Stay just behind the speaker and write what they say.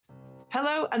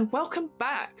Hello and welcome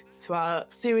back to our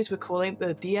series we're calling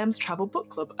the DM's Travel Book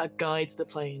Club, a guide to the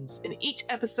planes. In each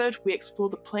episode, we explore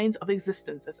the planes of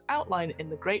existence as outlined in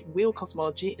the great wheel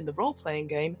cosmology in the role-playing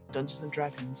game Dungeons &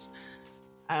 Dragons.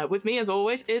 With me, as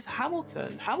always, is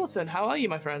Hamilton. Hamilton, how are you,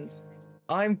 my friend?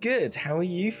 I'm good. How are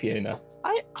you, Fiona?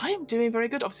 I am doing very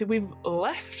good. Obviously, we've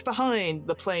left behind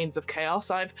the planes of chaos.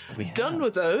 I've done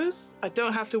with those. I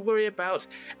don't have to worry about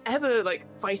ever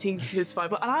fighting to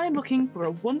survival, and I am looking for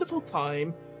a wonderful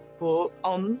time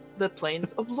on the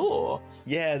planes of lore.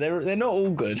 Yeah, they're not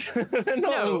all good. They're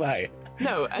not all right.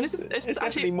 No, and it's definitely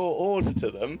actually more order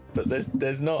to them, but it's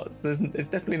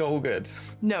definitely not all good.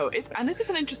 No, and this is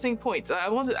an interesting point. I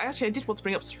did want to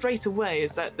bring up straight away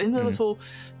is that in the little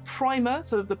primer,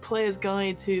 sort of the player's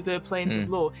guide to the planes of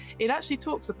lore, it actually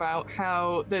talks about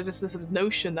how there's this sort of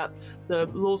notion that the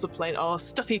laws of plane are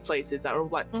stuffy places that are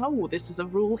like, oh, this is a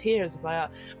rule here, and stuff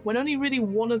like that. When only really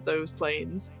one of those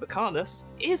planes, the Carnus,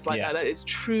 is like that. That is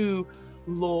true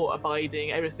law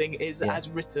abiding. Everything is as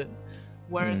written.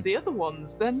 Whereas the other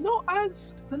ones, they're not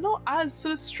as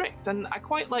sort of strict. And I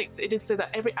quite liked it did say that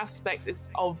every aspect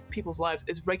of people's lives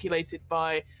is regulated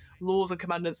by laws and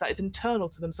commandments that is internal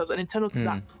to themselves and internal to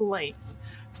that plane.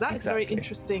 So that is very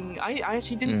interesting. I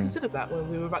actually didn't consider that when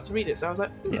we were about to read it. So I was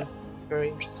like, very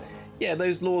interesting. Yeah,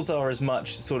 those laws are as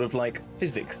much sort of like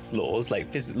physics laws, like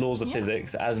laws of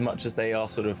physics, as much as they are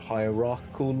sort of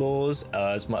hierarchical laws,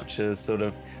 as much as sort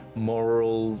of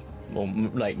moral or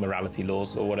like morality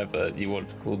laws or whatever you want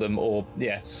to call them, or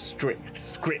strict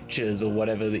scriptures or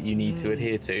whatever that you need to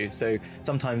adhere to. So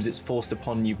sometimes it's forced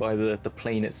upon you by the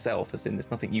plane itself, as in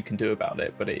there's nothing you can do about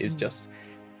it, but it is just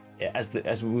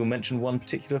as we will mention one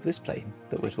particular of this plane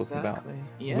that we're talking about,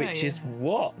 which is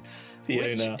what,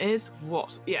 Fiona? Which is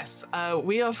what? Yes,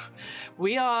 we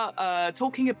are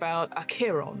talking about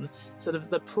Acheron, sort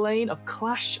of the plane of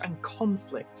clash and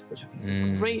conflict, which I think is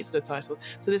a great sort of title.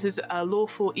 So this is a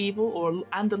lawful evil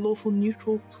and a lawful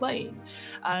neutral plane,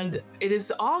 and it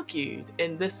is argued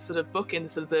in this sort of book, in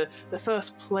sort of the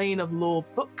first plane of law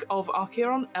book of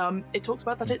Acheron, it talks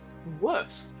about that it's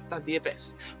worse than the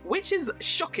Abyss, which is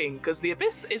shocking because the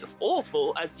Abyss is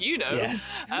awful, as you know.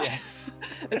 Yes, yes.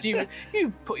 As you've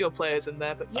put your players in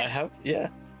there, but yes. I have, yeah.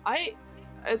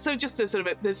 So just to sort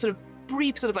of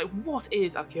brief sort of like what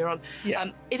is Acheron?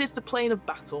 It is the plane of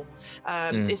battle.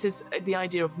 This is the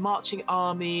idea of marching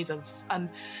armies and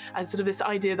sort of this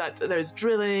idea that there's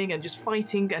drilling and just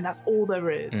fighting, and that's all there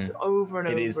is over and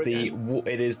over again.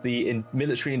 It is the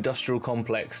military industrial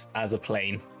complex as a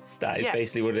plane. That is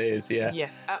basically what it is, yeah.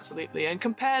 Yes, absolutely. And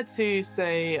compared to,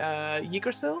 say,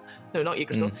 Yggdrasil? No, not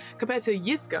Yggdrasil. Compared to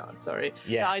Ysgard, sorry.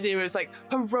 Yes. The idea is like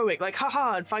heroic, like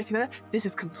haha, and fighting there. This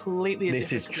is completely different.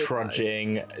 This is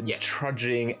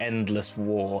trudging, endless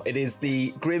war. It is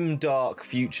the grim, dark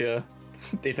future,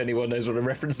 if anyone knows what I'm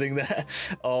referencing there,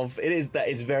 that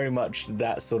is very much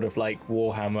that sort of like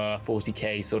Warhammer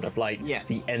 40k sort of like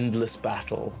the endless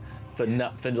battle. For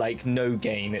no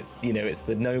gain. It's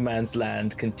the no man's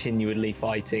land, continually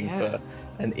fighting for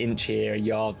an inch here, a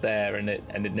yard there, and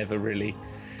it never really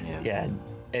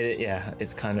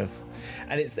it's kind of,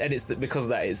 and it's because of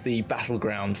that, it's the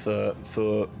battleground for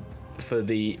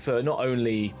not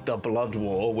only the Blood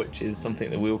War, which is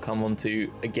something that we'll come on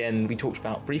to again. We talked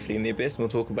about briefly in the Abyss, and we'll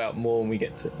talk about more when we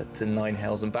get to Nine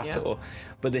Hells and Battle.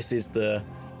 But this is the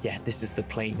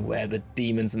plane where the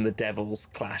demons and the devils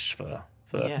clash for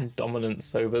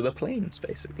dominance over the planes,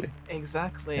 basically.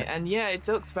 Exactly. And it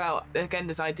talks about, again,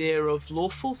 this idea of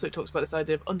lawful, so it talks about this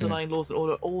idea of underlying laws and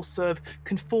order all serve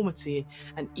conformity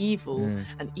and evil,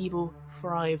 and evil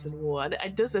thrives in war.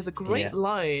 And there's a great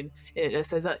line it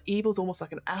says that evil's almost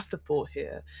like an afterthought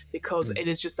here, because it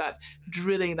is just that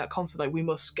drilling, that constant, like, we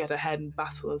must get ahead in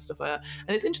battle and stuff like that.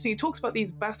 And it's interesting, he talks about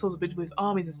these battles with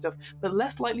armies and stuff, but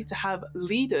less likely to have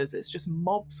leaders. It's just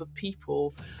mobs of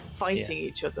people fighting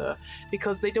each other,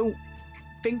 because they don't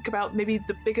think about maybe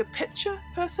the bigger picture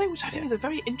per se, which I think is a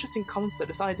very interesting concept.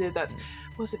 This idea that,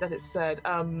 what was it that it said?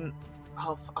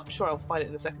 I'm sure I'll find it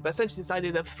in a second, but essentially this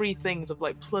idea that three things of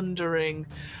like plundering,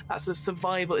 that sort of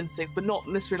survival instincts, but not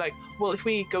necessarily like, well, if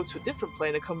we go to a different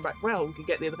plane and come back round, we can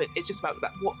get the other bit. It's just about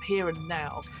that what's here and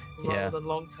now, rather than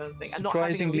long-term thing.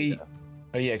 Surprisingly,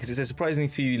 because it says surprisingly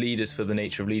few leaders, for the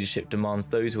nature of leadership demands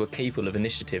those who are capable of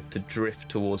initiative to drift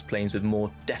towards planes with more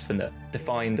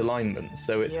defined alignments.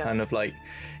 So it's kind of like,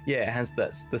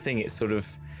 that's the thing. It's sort of,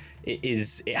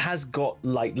 it has got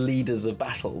like leaders of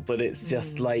battle, but it's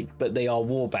just but they are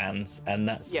war bands, and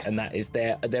that is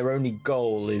their only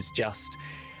goal is just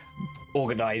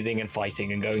organizing and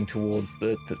fighting and going towards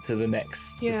the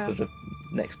next the sort of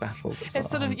next battle. It's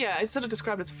sort of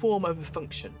described as form over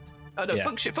function. Oh no,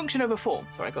 function over form.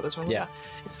 Sorry, I got this wrong. Yeah.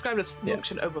 It's described as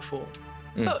function over form.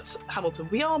 Mm. But, Hamilton,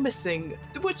 we are missing...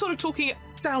 We're sort of talking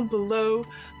down below.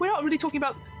 We're not really talking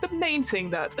about the main thing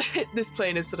that this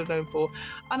plane is sort of known for.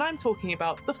 And I'm talking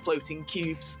about the floating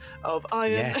cubes of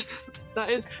iron. Yes. That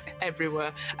is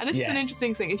everywhere. And this is an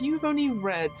interesting thing. If you've only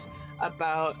read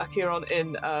about Acheron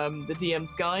in the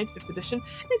DM's Guide, 5th edition,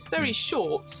 it's very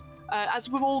short. As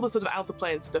with all the sort of outer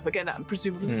plane stuff, again,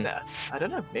 presumably I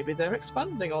don't know, maybe they're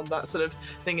expanding on that sort of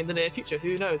thing in the near future,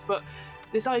 who knows. But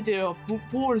this idea of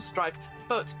war and strife,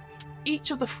 but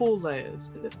each of the 4 layers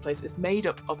in this place is made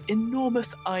up of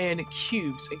enormous iron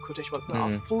cubes, in quotation marks, that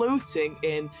are floating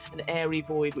in an airy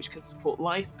void which can support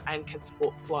life and can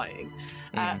support flying.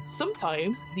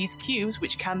 Sometimes these cubes,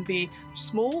 which can be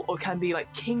small or can be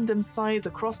like kingdom size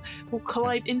across, will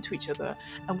collide into each other.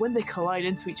 And when they collide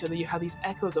into each other, you have these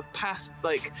echoes of past,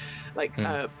 like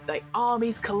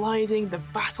armies colliding, the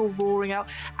battle roaring out,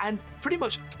 and pretty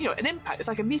much, an impact. It's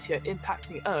like a meteor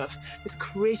impacting Earth, just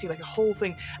creating like a whole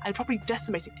thing, and probably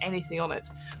decimating anything on it.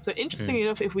 So interestingly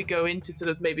enough, if we go into sort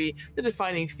of maybe the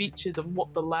defining features of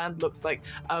what the land looks like,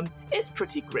 it's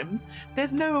pretty grim.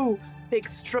 There's no big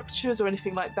structures or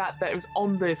anything like that is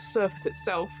on the surface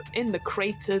itself. In the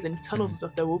craters and tunnels and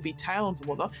stuff, there will be towns and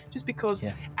whatnot, just because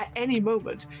at any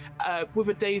moment, with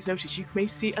a day's notice, you may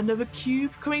see another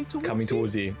cube coming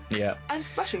towards you. Yeah. And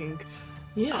smashing.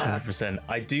 Yeah, 100%.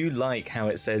 I do like how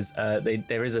it says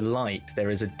there is a light, there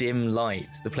is a dim light.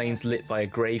 The plane's lit by a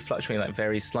grey fluctuating light,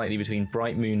 varies slightly between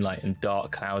bright moonlight and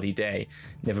dark cloudy day.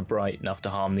 Never bright enough to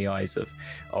harm the eyes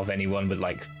of anyone with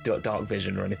like dark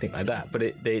vision or anything like that. But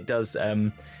it does.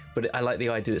 But I like the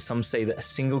idea that some say that a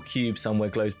single cube somewhere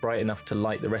glows bright enough to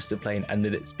light the rest of the plane, and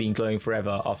that it's been glowing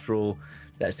forever. After all,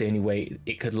 that's the only way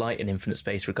it could light in infinite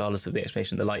space, regardless of the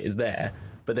explanation the light is there.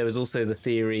 But there was also the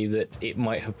theory that it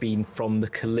might have been from the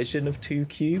collision of 2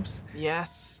 cubes.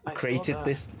 Yes, I created saw that.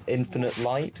 This infinite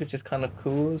light, which is kind of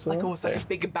cool as well. Like almost like a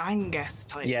Big Bang-esque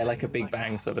type. Yeah, like a thing, Big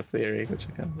Bang sort of theory, which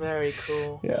I can. Very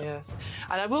cool. Yeah. Yes,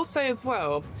 and I will say as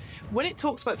well, when it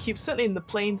talks about cubes, certainly in the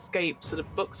Planescape sort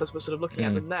of books as we're sort of looking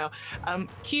at them now,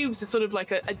 cubes is sort of like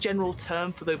a general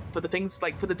term for the things,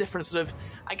 like for the different sort of,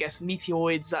 I guess,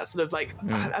 meteoroids. That sort of like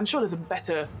I'm sure there's a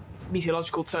better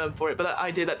meteorological term for it, but that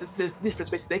idea that there's different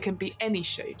spaces, they can be any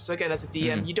shape. So again, as a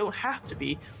DM, you don't have to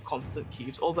be constant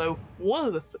cubes, although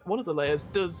one of the layers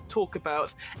does talk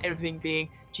about everything being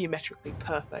geometrically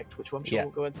perfect, which I'm sure we'll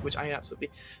go into, which I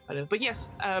absolutely know. But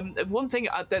yes, one thing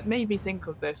that made me think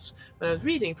of this when I was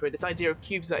reading through it, this idea of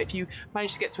cubes, that if you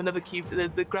manage to get to another cube,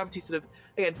 the gravity sort of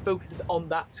again focuses on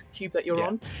that cube that you're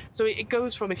on. So it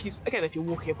goes from, if you're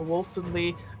walking up a wall,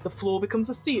 suddenly the floor becomes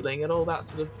a ceiling and all that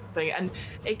sort of thing, and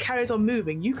it carries on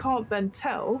moving. You can't then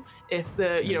tell if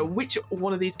which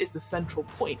one of these is the central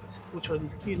point, which one of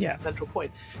these cubes is the central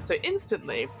point. So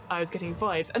instantly I was getting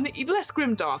vibes, and less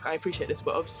grimdark, I appreciate this,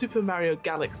 but of Super Mario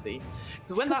Galaxy,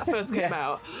 because when that first came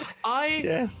out,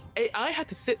 I had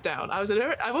to sit down. I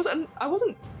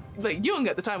wasn't like young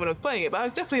at the time when I was playing it, but I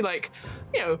was definitely like,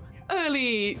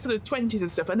 early sort of 20s and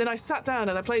stuff, and then I sat down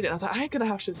and I played it, and I was like, I'm gonna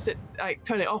have to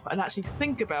turn it off and actually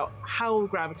think about how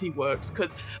gravity works,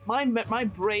 because my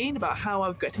brain, about how I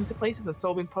was getting to places and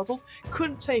solving puzzles,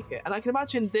 couldn't take it. And I can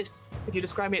imagine this, if you're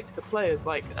describing it to the players,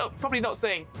 like, probably not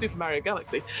saying Super Mario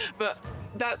Galaxy, but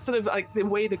that sort of like the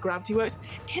way the gravity works,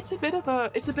 it's a bit of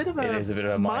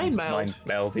a mind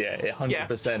meld. Yeah,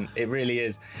 100%. It really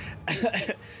is.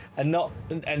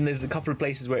 And there's a couple of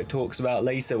places where it talks about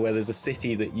later where there's a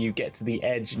city that you get to the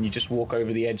edge and you just walk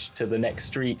over the edge to the next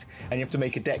street and you have to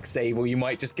make a dex save, or you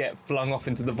might just get flung off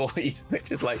into the void,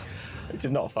 which is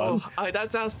not fun.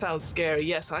 That does sound scary.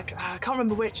 Yes, I can't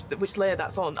remember which layer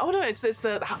that's on. Oh no, it's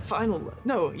the final.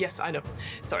 No, yes, I know.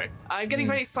 Sorry, I'm getting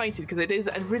very excited because it is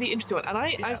a really interesting one. And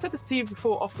I've said this to you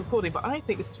before off recording, but I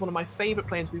think this is one of my favourite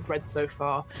planes we've read so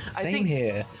far. Same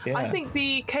here. Yeah. I think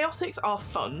the chaotics are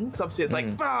fun, because obviously it's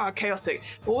like chaotic.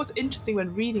 But what's interesting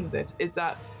when reading this is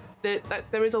that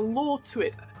there is a lore to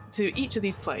it, to each of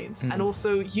these planes, and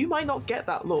also you might not get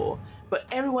that lore, but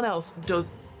everyone else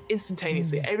does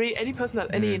instantaneously. Any person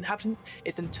that any inhabitants,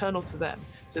 it's internal to them,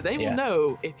 so they will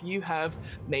know if you have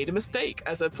made a mistake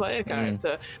as a player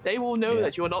character. They will know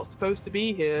that you're not supposed to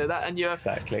be here, and you're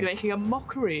making a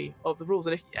mockery of the rules,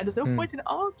 and there's no point in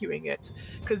arguing it,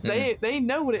 because they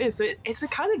know what it is. So it's a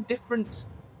kind of different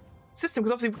system,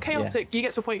 because obviously with chaotic, you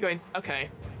get to a point going, okay,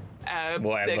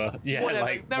 whatever.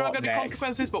 Like, there are going to be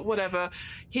consequences, but whatever.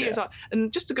 Here's our,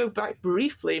 and just to go back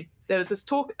briefly, there was this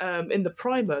talk in the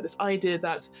primer, this idea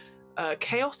that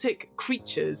chaotic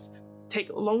creatures take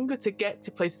longer to get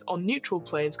to places on neutral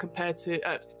planes compared to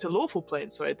lawful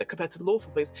planes, compared to the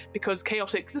lawful planes, because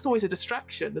chaotic, there's always a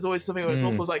distraction. There's always something where it's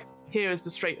lawful, like, here is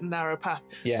the straight and narrow path.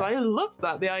 Yeah. So I love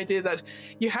that, the idea that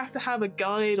you have to have a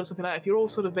guide or something like that. If you're all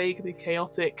sort of vaguely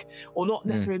chaotic, or not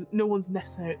necessarily, no one's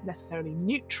necessarily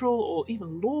neutral or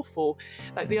even lawful,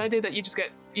 like the idea that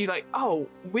you're like, oh,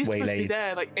 we're supposed to be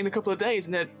there like in a couple of days,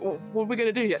 and then what are we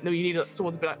going to do yet? No, you need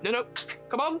someone to be like, no,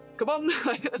 come on,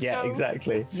 let's go.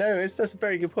 Exactly. No, that's a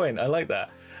very good point. I like that.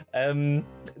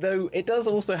 Though it does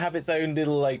also have its own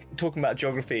little, like, talking about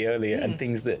geography earlier and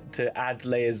things that to add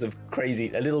layers of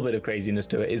a little bit of craziness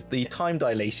to it, is the time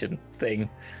dilation thing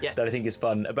that I think is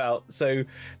fun about. So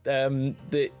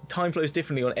the time flows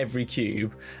differently on every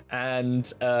cube, and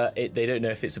they don't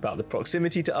know if it's about the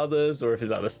proximity to others or if it's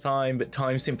about this time, but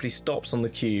time simply stops on the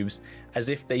cubes as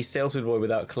if they sail through the void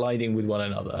without colliding with one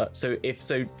another. So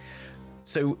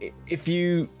if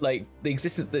you, like,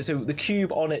 the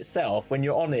cube on itself, when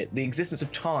you're on it, the existence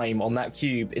of time on that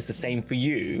cube is the same for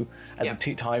you as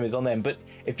the time is on them. But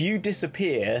if you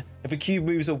disappear, if a cube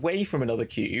moves away from another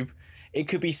cube, it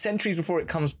could be centuries before it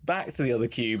comes back to the other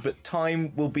cube, but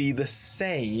time will be the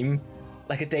same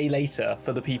like a day later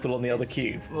for the people on the other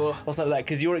cube or something like that,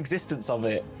 because your existence of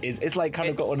it it's like kind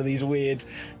of got one of these weird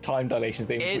time dilation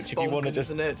things, which if you want to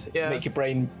just make your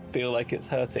brain feel like it's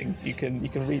hurting, you can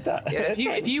read that.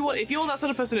 If you're that sort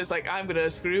of person who's like, I'm gonna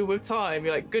screw with time,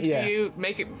 you're like, good for you,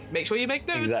 make sure you make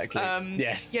notes.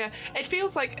 Exactly. It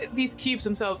feels like these cubes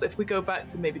themselves, if we go back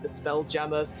to maybe the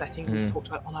Spelljammer setting we talked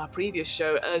about on our previous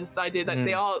show, and this idea that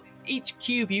they are, each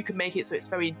cube you can make it so it's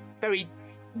very, very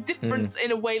different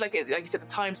in a way, like you said, the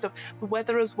time stuff, the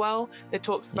weather as well. It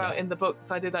talks about in the book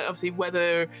this idea that obviously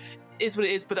weather is what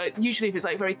it is, but usually if it's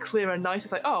like very clear and nice,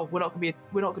 it's like, oh, we're not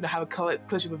going to have a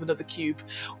collision with another cube.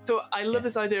 So I love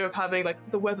this idea of having like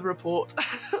the weather report.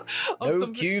 No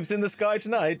cubes in the sky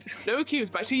tonight. No cubes.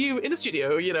 Back to you in the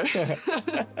studio, you know.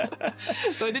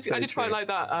 So I did quite like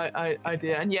that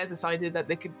idea, and this idea that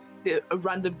a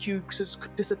random cube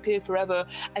could disappear forever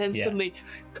and then suddenly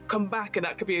come back, and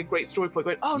that could be a great story point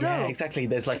going, oh no. Yeah, exactly.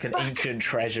 There's like an ancient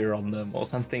treasure on them or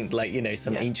something, like, you know,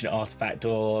 some ancient artifact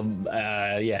or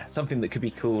something that could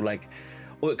be cool, like,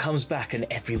 or it comes back and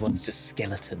everyone's just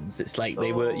skeletons. It's like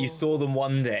you saw them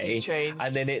one day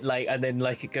and then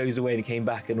it goes away and it came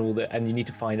back and all that, and you need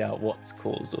to find out what's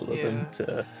caused all of them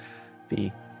to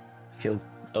be killed.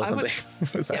 Or something.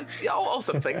 Or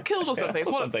something. Killed or something.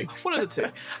 One of the two.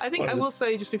 I think I will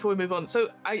say, just before we move on, so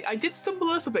I did stumble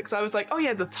a little bit because I was like, oh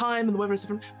yeah, the time and the weather is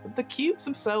different. But the cubes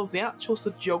themselves, the actual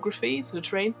sort of geography, sort of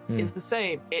terrain, is the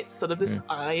same. It's sort of this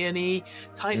irony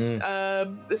type,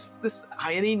 this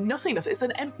irony nothingness. It's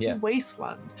an empty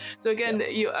wasteland. So again,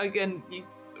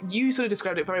 you sort of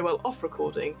described it very well off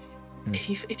recording.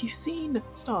 If you've seen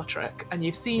Star Trek and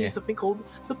you've seen something called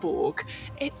the Borg,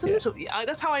 it's a little.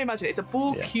 That's how I imagine it. It's a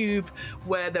Borg cube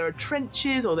where there are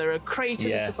trenches or there are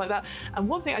craters and stuff like that. And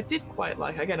one thing I did quite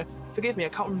like, again, forgive me, I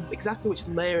can't remember exactly which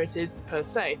layer it is per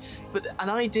se, but an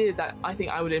idea that I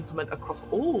think I would implement across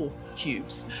all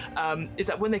cubes is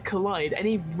that when they collide,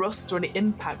 any rust or any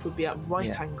impact would be at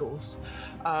right angles.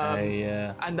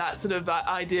 And that sort of that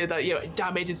idea that, you know,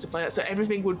 damage and stuff like that. So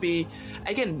everything would be,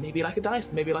 again, maybe like a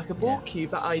dice, maybe like a Borg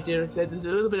cube. That idea of there's a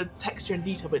little bit of texture and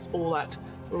detail, but it's all at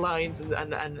lines and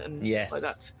stuff like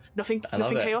that. Nothing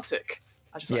chaotic.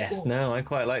 No, I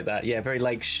quite like that. Yeah, very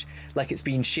like it's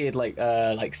been sheared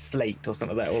like slate or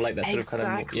something like that, or like that sort of kind of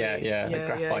like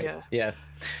graphite. Yes.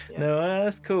 No,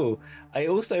 that's cool. I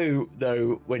also,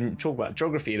 though, when you talk about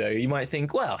geography, though, you might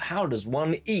think, well, how does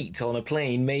one eat on a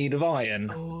plane made of iron?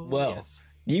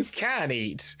 You can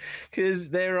eat, because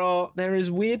there is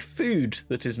weird food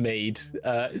that is made,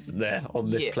 isn't there,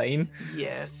 on this plane?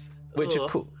 Yes. Which are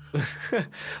cool.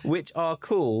 Which are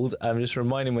called, I'm just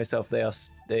reminding myself,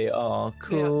 they are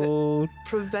called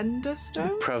Provender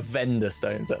stones. Provender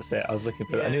stones, that's it. I was looking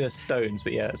for that. I knew they're stones,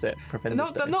 but that's it. Provender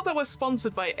stones. Not that we're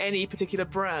sponsored by any particular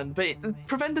brand, but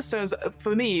Provender stones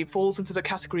for me falls into the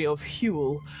category of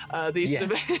fuel. These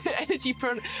sort of energy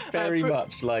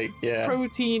much like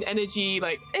protein, energy,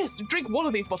 like, yes, drink one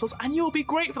of these bottles and you'll be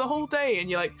great for the whole day, and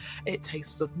you're like, it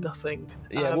tastes of nothing.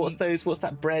 What's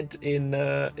that bread in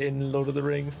Lord of the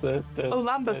Rings?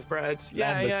 Lambus bread.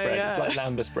 Lambus bread. It's like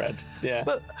lambus bread. Yeah.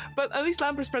 But at least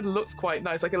lambus bread looks quite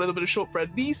nice, like a little bit of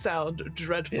shortbread. These sound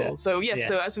dreadful. Yeah. So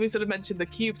so as we sort of mentioned, the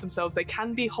cubes themselves, they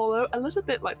can be hollow, a little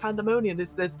bit like Pandemonium.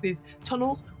 There's these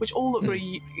tunnels which all look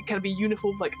very can be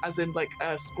uniform, like as in like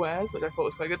squares, which I thought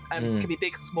was quite good, and can be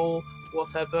big, small,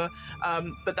 whatever.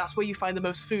 But that's where you find the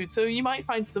most food. So you might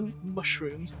find some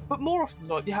mushrooms, but more often than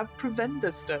not, you have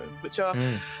Provender stones, which are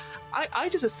I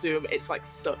just assume it's like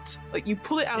soot. Like you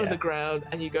pull it out of the ground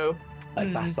and you go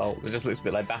like basalt. It just looks a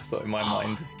bit like basalt in my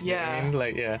mind. Yeah. You know what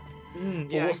I mean?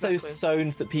 Like what's those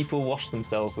stones that people wash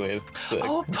themselves with?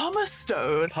 Oh, pumice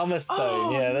stone. Pumice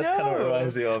stone. Yeah, that's kind of what it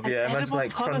reminds me of. Yeah, imagine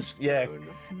like pumice stone. Yeah,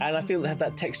 and I feel they have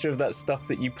that texture of that stuff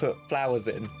that you put flowers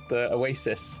in, the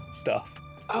Oasis stuff.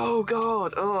 Oh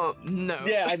God! Oh no!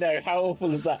 Yeah, I know. How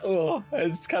awful is that? Oh,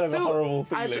 it's kind of a horrible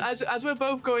feeling. As we're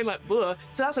both going like, bleh.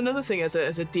 So that's another thing as a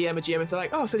DM or GM. It's like,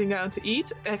 oh, sitting down to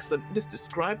eat. Excellent. Just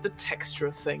describe the texture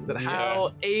of things and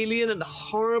how alien and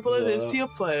horrible it is to your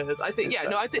players. I think.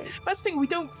 Exactly. I think that's the thing. We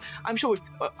don't. I'm sure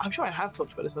I have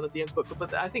talked about this on the DM's book,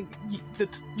 but I think the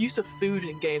use of food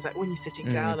in games, like when you're sitting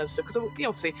down and stuff, because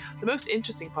obviously the most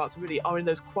interesting parts really are in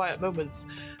those quiet moments.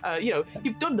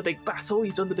 You've done the big battle,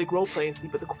 you've done the big role playing scene,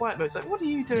 but the quiet moments, like, what are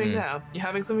you doing now? You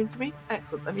having something to eat?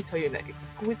 Excellent. Let me tell you in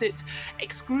exquisite,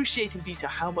 excruciating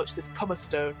detail how much this pumice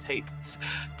stone tastes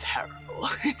terrible.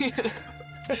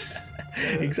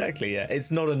 Exactly, yeah.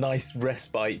 It's not a nice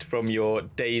respite from your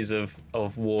days of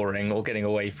warring or getting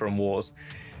away from wars.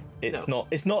 It's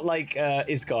not like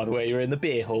Isgard, where you're in the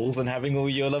beer halls and having all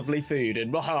your lovely food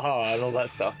and and all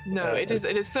that stuff. No, it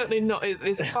is certainly not. It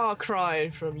is a far cry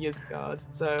from Isgard,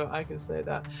 so I can say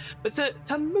that. But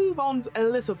to move on a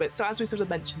little bit, so as we sort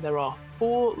of mentioned, there are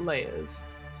 4 layers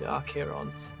to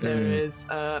Acheron. There is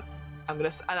I'm gonna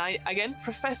say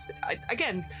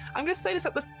this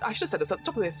I should have said this at the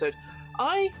top of the episode.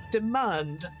 I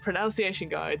demand pronunciation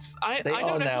guides. They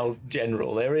are now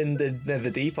general. They're in the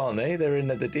Netherdeep, aren't they? They're in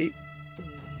Netherdeep.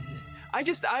 I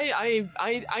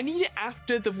need it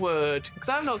after the word, because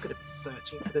I'm not going to be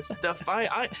searching for this stuff.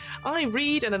 I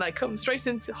read and then I come straight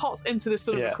into this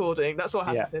sort of recording. That's what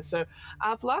happens here. So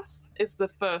Avlas is the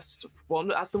first one.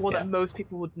 That's the one that most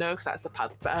people would know, because that's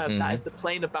that is the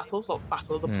plane of battle, sort of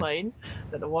battle of the planes.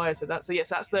 I don't know why I said that. So yes,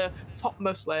 that's the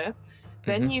topmost layer.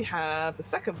 Then you have the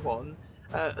second one,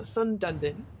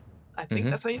 Thundandin. I think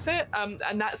that's how you say it.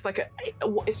 And that's like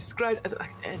it's described as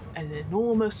like an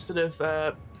enormous sort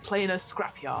of planar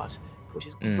scrapyard, which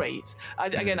is great.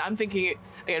 Again, I'm thinking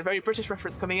very British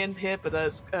reference coming in here, but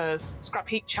there's scrap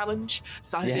heap challenge.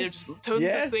 So there's tons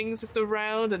of things just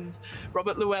around, and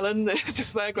Robert Llewellyn is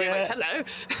just there going like, "Hello,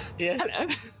 hello."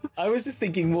 I was just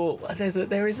thinking, well, there's a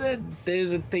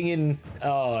thing in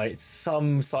it's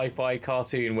some sci-fi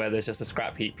cartoon where there's just a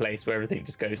scrap heap place where everything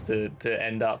just goes to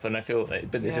end up, and I feel,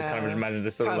 but it's just kind of imagined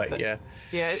as sort of like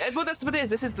well, that's what it is.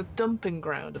 This is the dumping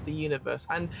ground of the universe,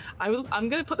 and I'm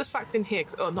going to put this fact in here,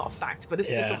 not a fact, but this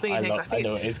little thing in here. I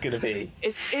know what it's going to be.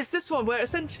 It's this one where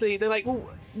essentially they're like, well,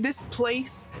 this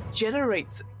place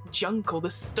generates junk, all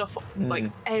this stuff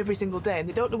like every single day, and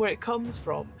they don't know where it comes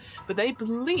from, but they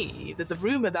believe there's a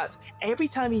rumor that every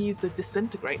time you use the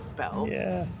disintegrate spell,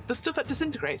 the stuff that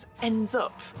disintegrates ends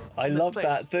up. I love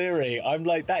that theory. I'm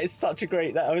like, that is such a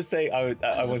great. That I was saying,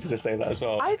 I wanted to say that as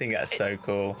well. I think that's so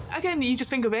cool. Again, you just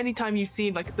think of any time you've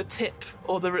seen like the tip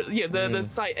or the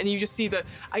site, and you just see that.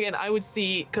 Again, I would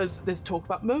see, because there's talk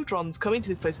about Modrons coming to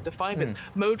this place to find this.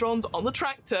 Modrons on the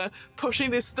tractor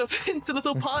pushing this stuff into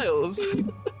little piles.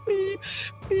 Beep,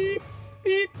 beep,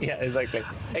 beep. Yeah, exactly.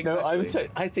 No,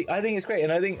 I think it's great,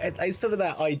 and I think it's sort of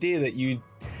that idea that you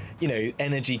know,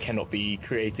 energy cannot be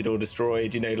created or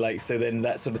destroyed. So then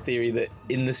that sort of theory that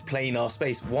in this planar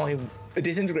space, why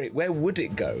disintegrate? Where would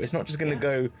it go? It's not just going to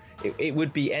go. It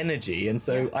would be energy, and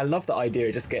so I love that idea.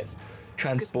 It just gets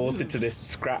transported to this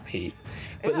scrap heap.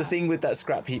 But the thing with that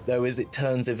scrap heap, though, is it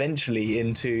turns eventually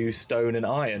into stone and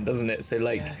iron, doesn't it? So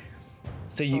like. Yes.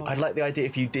 So I'd like the idea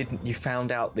if you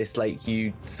found out this, like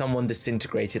someone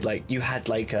disintegrated, like you had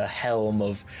like a helm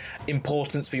of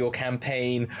importance for your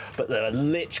campaign, but the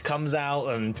lich comes out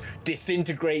and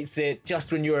disintegrates it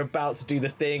just when you're about to do the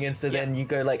thing, and so then you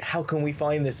go like, how can we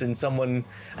find this? And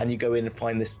you go in and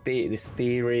find this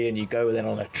theory, and you go then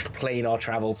on a planar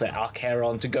travel to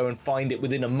Acheron to go and find it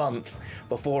within a month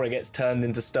before it gets turned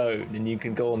into stone, and you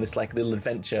can go on this like little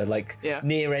adventure, like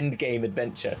near end game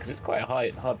adventure, because it's quite a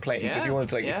hard plane. If you want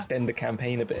to like extend the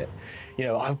campaign a bit,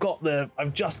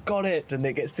 I've just got it, and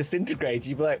it gets disintegrated,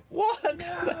 you'd be like, what?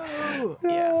 No.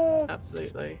 Yeah,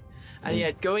 absolutely.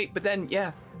 And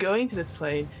going to this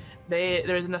plane,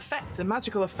 there is an effect, a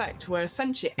magical effect, where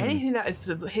essentially anything that is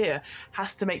sort of here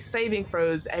has to make saving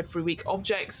throws every week.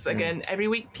 Objects, again, every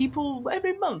week. People,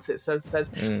 every month, it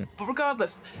says. But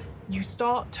regardless, you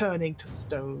start turning to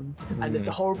stone, and it's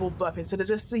a horrible bluffing. So there's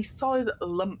just these solid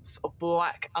lumps of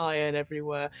black iron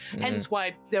everywhere. Hence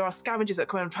why there are scavengers that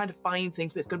come around trying to find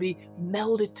things, but it's going to be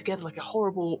melded together like a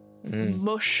horrible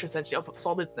mush, essentially, of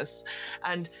solidness.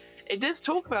 And it does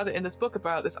talk about it in this book,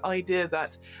 about this idea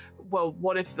that, well,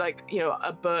 what if, like, you know,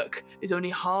 a book is only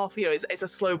half, you know, it's a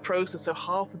slow process, so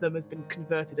half of them has been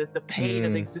converted at the pain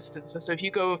of existence. So if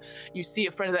you go, you see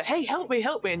a friend that, hey, help me,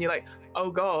 and you're like, oh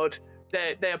God,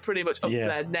 they're pretty much up to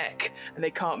their neck and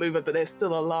they can't move it, but they're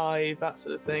still alive, that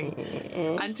sort of thing.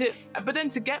 But then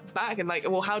to get back and like,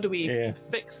 well, how do we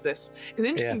fix this? Because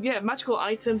interesting, magical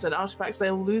items and artifacts,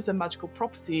 they'll lose their magical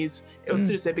properties as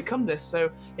soon as they become this. So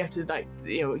you have to, like,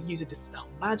 you know, use it to dispel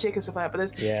magic and stuff like that. But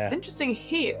it's interesting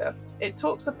here. It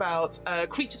talks about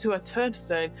creatures who are turned to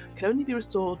stone can only be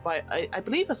restored by, I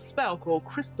believe, a spell called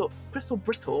Crystal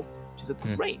Brittle, which is a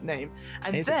great name.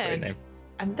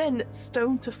 And then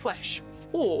stone to flesh,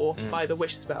 or by the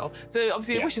wish spell. So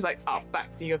obviously the wish is like, oh,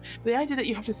 back to you. But the idea that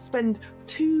you have to spend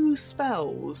 2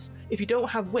 spells if you don't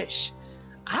have wish,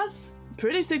 that's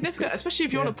pretty significant, especially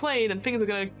if you're on a plane and things are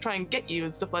going to try and get you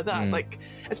and stuff like that. Like,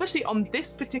 especially on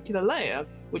this particular layer,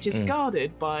 which is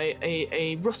guarded by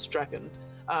a rust dragon.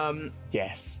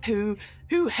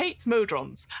 Who hates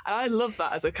Modrons, and I love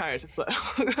that as a character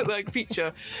like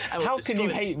feature. How can you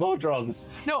hate Modrons?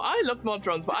 No, I love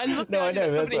Modrons, but I love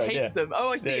that somebody hates them.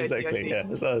 Oh, I see. Exactly. I see. Yeah,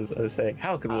 that's what I was saying.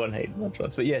 How could one hate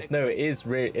Modrons? But yes, no, it is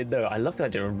really. No, I love the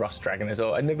idea of Rust Dragon as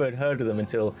well. I never had heard of them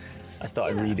until I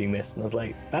started reading this, and I was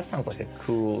like, that sounds like a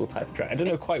cool type of dragon. I don't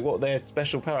know quite what their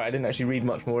special power. I didn't actually read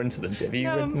much more into them. Have you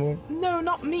read more? No,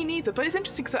 not me neither. But it's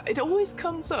interesting because it always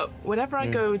comes up whenever I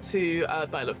go to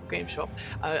my local game shop,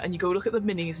 and you go look at the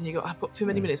minis, and you go, I've got too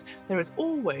many minis. There is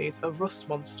always a rust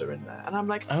monster in there, and I'm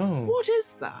like, what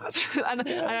is that? and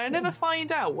I never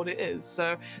find out what it is.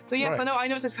 So yes, I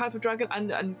know it's a type of dragon,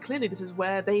 and clearly this is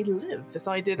where they live. This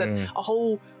idea that a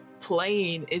whole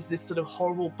plane is this sort of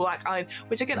horrible black iron,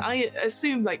 which again I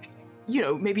assume, like, you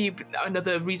know, maybe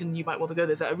another reason you might want to go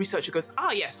there is that a researcher goes,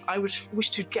 yes, I would wish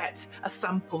to get a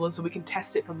sample and so we can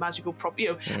test it for magical property, you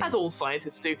know, as all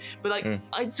scientists do. But like,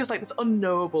 it's just like this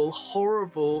unknowable,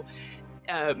 horrible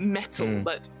metal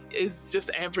that is just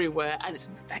everywhere, and it's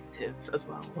infective as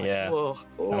well. Like,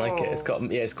 I like it. It's got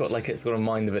a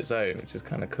mind of its own, which is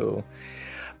kind of cool.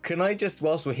 Can I just,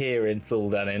 whilst we're here in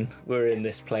Thuldanin, we're in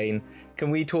this plane, can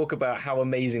we talk about how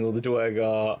amazing all the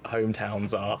Duergar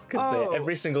hometowns are? Because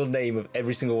every single name of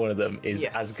every single one of them is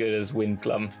as good as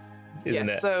Windglum, isn't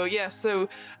it? So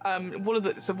one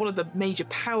of the major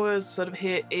powers sort of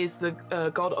here is the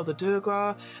god of the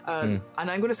Duergar, and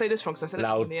I'm going to say this wrong because I said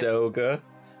it in the episode.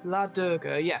 La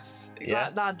Durga, yes.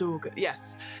 La Durga,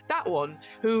 yes. That one,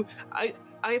 who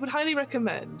I would highly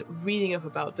recommend reading up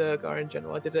about Durgar in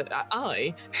general.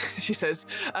 She says,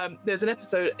 there's an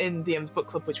episode in DM's book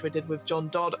club which we did with John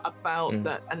Dodd about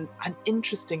that, and an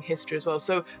interesting history as well.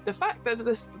 So the fact that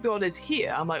this god is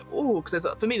here, I'm like, because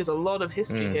for me there's a lot of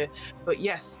history here. But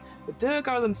yes, the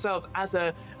Durgar themselves as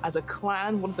a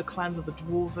clan, one of the clans of the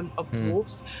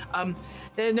dwarves,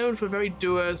 they're known for very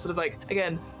doer, sort of like,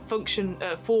 again,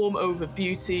 form over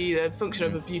beauty, function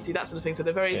over beauty, that sort of thing. So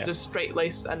they're very sort of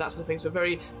straight-laced and that sort of thing. So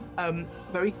very,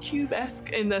 very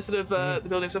cube-esque in their sort of the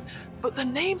building stuff. But the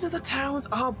names of the towns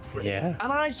are brilliant,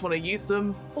 and I just want to use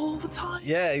them all the time.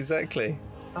 Yeah, exactly.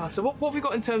 So what have we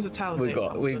got in terms of town names?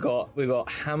 We've got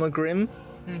Hammergrim,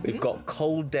 we've got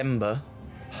Cold Dember,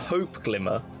 Hope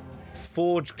Glimmer,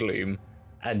 Forge Gloom,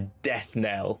 and Death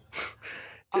Knell.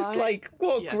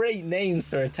 Great names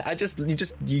for a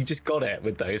you just got it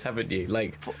with those, haven't you?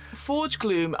 Like Forge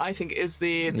Gloom, I think, is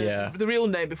the real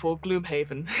name before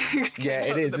Gloomhaven.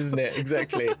 It is, isn't it?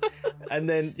 Exactly. And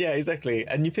then exactly.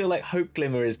 And you feel like Hope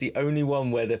Glimmer is the only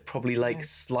one where they're probably like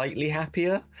slightly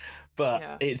happier, but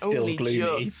it's still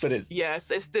gloomy. But it's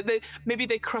maybe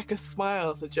they crack a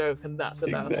smile as a joke, and that's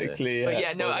about it. Exactly.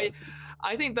 Yeah. But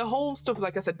I think the whole stuff,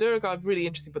 like I said, Duergar are really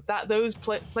interesting, but those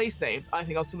place names, I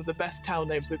think, are some of the best town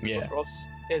names we've come across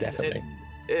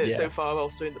so far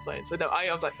whilst doing the plane. So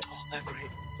I was like, they're great.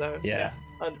 So 100%.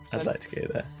 I'd like to go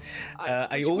there.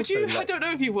 I don't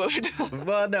know if you would.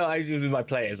 Well, no, I use with my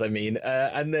players, I mean.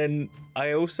 And then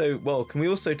can we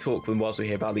also talk whilst we're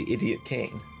here about the Idiot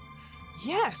King?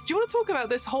 Yes. Do you want to talk about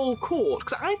this whole court?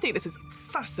 Because I think this is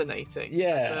fascinating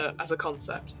as a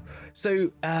concept.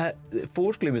 So,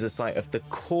 Forge Gloom is a site of the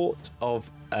Court of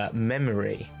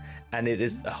Memory, and it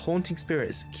is a haunting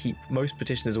spirits keep most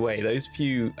petitioners away. Those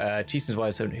few chieftains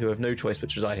wives who have no choice but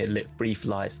to reside here live brief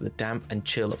lives. The damp and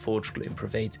chill of Forge Gloom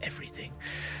pervades everything,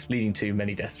 leading to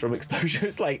many deaths from exposure.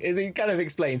 It's like, it kind of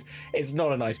explains it's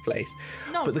not a nice place.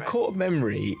 But the Court of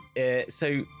Memory,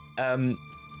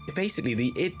 basically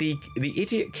the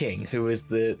idiot king, who is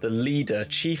the leader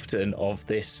chieftain of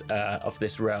this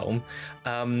realm,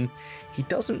 he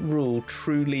doesn't rule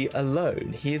truly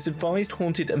alone. He is advised,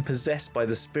 haunted, and possessed by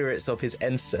the spirits of his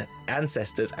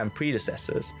ancestors and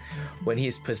predecessors. When he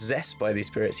is possessed by these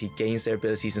spirits, he gains their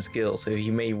abilities and skills. So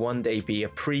he may one day be a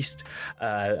priest,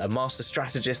 a master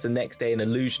strategist, the next day an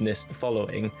illusionist, the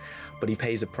following. But he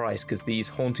pays a price, because these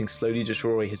hauntings slowly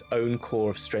destroy his own core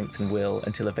of strength and will,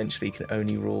 until eventually he can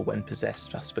only rule when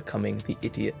possessed, thus becoming the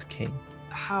idiot king.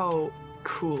 How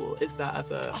cool is that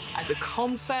as a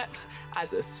concept,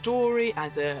 as a story,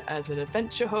 as an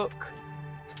adventure hook?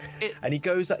 And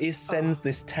he ascends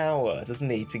this tower,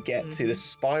 doesn't he, to get to the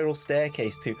spiral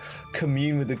staircase to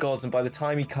commune with the gods. And by the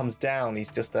time he comes down, he's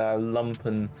just a lump,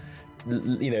 and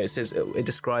it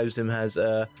describes him as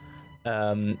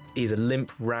he's a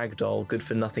limp ragdoll, good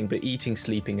for nothing but eating,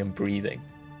 sleeping, and breathing.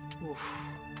 Oof.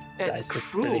 It's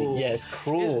cruel. It's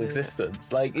cruel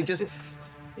existence. Like it just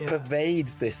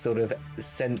pervades this sort of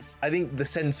sense. I think the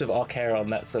sense of Acheron,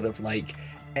 that sort of like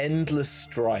endless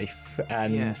strife,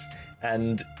 and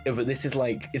but this is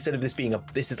like, instead of this being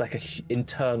this is like a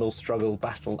internal struggle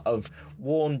battle of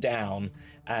worn down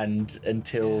and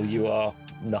until you are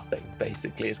nothing,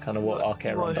 basically, is kind of what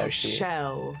Acheron does to you.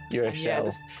 Shell. You're a shell.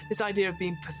 Yeah, this idea of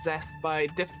being possessed by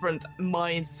different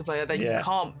minds and stuff like that you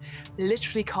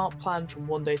literally can't plan from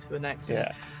one day to the next.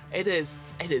 Yeah. It is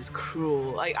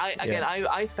cruel. I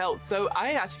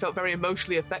actually felt very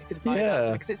emotionally affected by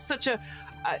that, because it's such a.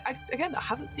 I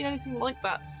haven't seen anything like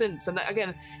that since, and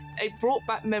again, it brought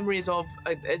back memories of.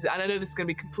 And I know this is going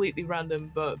to be completely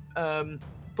random, but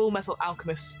Full Metal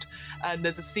Alchemist, and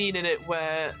there's a scene in it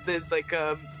where there's like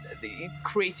he's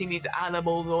creating these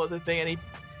animals or something, and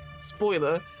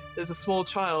spoiler, there's a small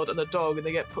child and a dog, and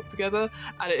they get put together,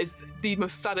 and it is the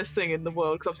most saddest thing in the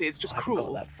world, because obviously it's just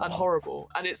cruel and horrible,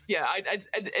 and it's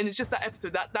and it's just that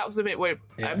episode that was a bit where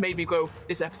it made me go,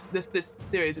 this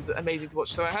series is amazing to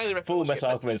watch, so I highly recommend. Full Metal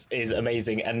Alchemist is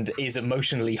amazing and is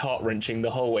emotionally heart-wrenching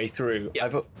the whole way through.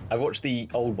 I've watched the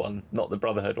old one, not the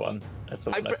Brotherhood one. That's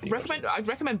the one I'd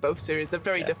recommend both series. They're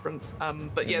very different,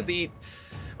 but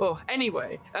well,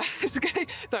 anyway, so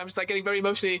I'm just like getting very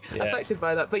emotionally affected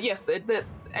by that. But yes,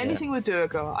 anything with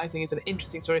Durgar, I think, is an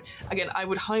interesting story. Again, I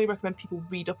would highly recommend people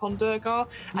read up on Durgar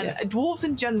and dwarves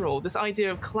in general. This idea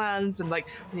of clans and like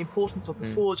the importance of the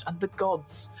Forge and the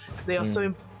gods, because they are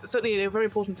certainly they're very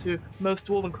important to most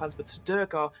dwarven clans, but to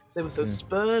Durgar, because they were so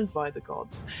spurned by the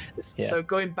gods. So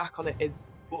going back on it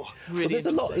is really. There's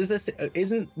a lot.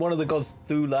 Isn't one of the gods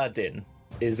Thuladin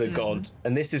is a god,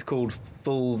 and this is called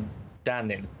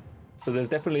Thuldanin. So there's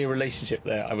definitely a relationship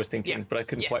there, I was thinking, but I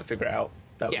couldn't quite figure it out.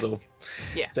 That was all.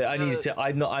 Yeah. So I need to.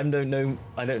 I don't know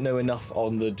enough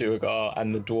on the Durgar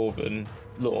and the dwarven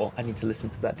lore. I need to listen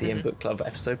to that DM Book Club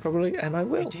episode probably, and I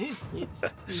will.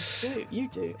 You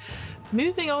do.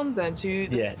 Moving on then to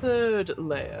the third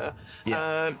layer.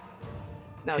 Now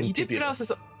you did pronounce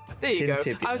this. There you go.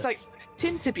 I was like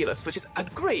Tintibulus, which is a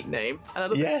great name, and I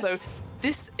love it. So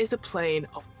this is a plane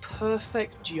of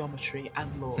perfect geometry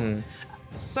and lore.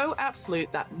 So absolute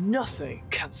that nothing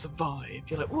can survive.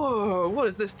 You're like, whoa, what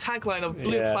is this tagline of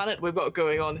Blue Planet we've got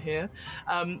going on here?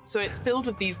 So it's filled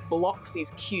with these blocks,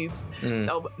 these cubes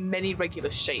of many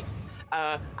regular shapes.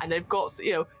 And they've got,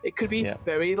 it could be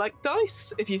very like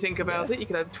dice, if you think about it. You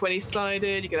can have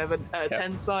 20-sided, you can have a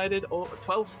 10-sided or a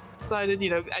 12-sided,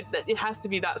 it has to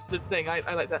be that sort of thing. I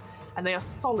like that. And they are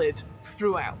solid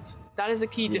throughout. That is a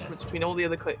key difference between all the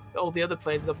other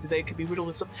planes. Obviously, they could be riddled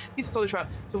and stuff. These are solid throughout.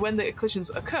 So when the collisions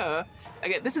occur,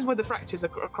 again, this is where the fractures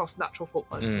across natural fault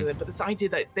lines come in. But this idea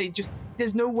that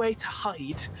there's no way to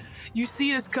hide. You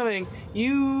see this coming,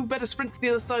 you better sprint to the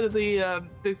other side of the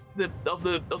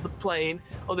plane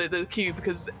or the cube,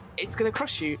 because it's going to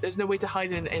crush you. There's no way to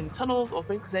hide in tunnels or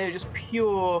things, because they are just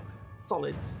pure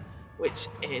solids, which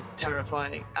is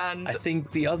terrifying. And I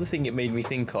think the other thing it made me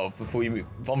think of before we move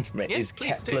on from it is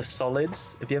Kepler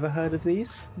solids. Have you ever heard of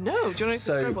these? No. Do you want to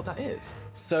describe what that is?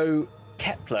 So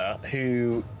Kepler,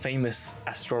 who famous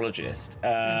astrologist,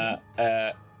 not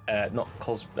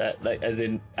as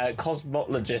in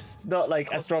cosmologist, not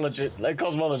like astrologist, like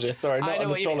cosmologist. Sorry, not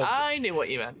an astrologist. I knew what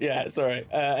you meant. Yeah, sorry.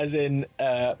 As in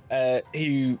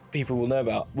who people will know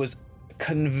about, was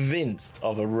convinced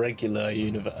of a regular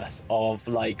universe of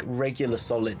like regular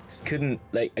solids, couldn't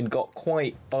and got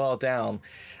quite far down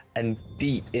and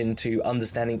deep into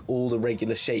understanding all the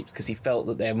regular shapes, because he felt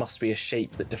that there must be a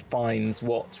shape that defines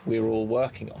what we're all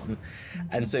working on.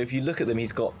 And so if you look at them,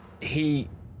 he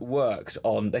worked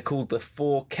on, they're called the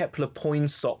 4 Kepler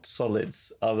Poinsot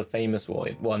solids, are the famous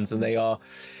ones, and they are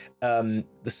the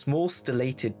small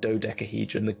stellated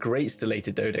dodecahedron, the great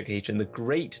stellated dodecahedron, the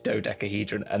great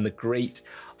dodecahedron, and the great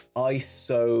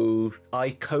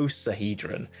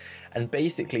icosahedron. And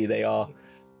basically they are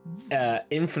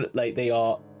infinite, like they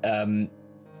are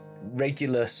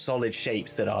regular solid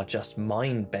shapes that are just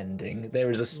mind-bending.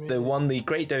 There is the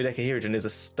great dodecahedron is a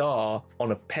star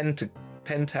on a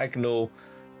pentagonal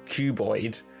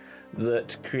cuboid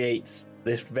that creates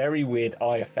this very weird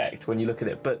eye effect when you look at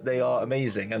it, but they are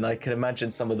amazing, and I can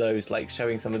imagine some of those, like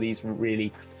showing some of these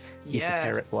really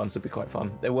esoteric ones would be quite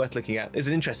fun. They're worth looking at. There's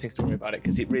an interesting story about it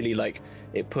because it really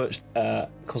it pushed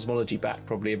cosmology back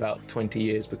probably about 20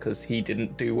 years because he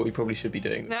didn't do what he probably should be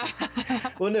doing.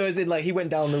 Well, no, as in he went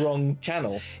down the wrong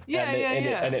channel.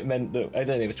 And it meant that, I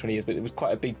don't think it was 20 years, but it was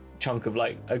quite a big chunk of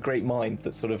a great mind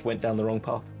that sort of went down the wrong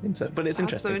path. But it's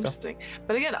interesting. So interesting.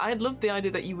 But again, I love the idea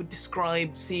that you would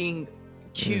describe seeing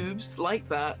cubes like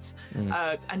that,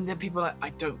 and then people are like,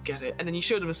 I don't get it, and then you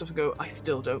show them the stuff and go, I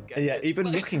still don't get it. Yeah,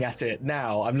 even looking at it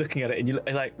now, I'm looking at it and you're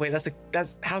like, wait, that's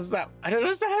how's that? I don't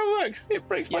understand how it works. It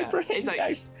breaks my brain.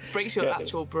 It's breaks your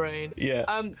actual brain. Yeah.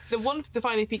 The one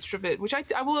defining feature of it, which I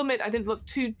will admit I didn't look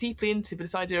too deeply into, but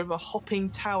this idea of a hopping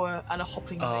tower and a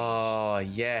hopping mage. Oh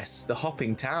yes, the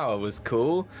hopping tower was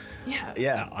cool.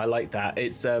 Yeah, I like that.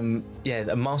 It's a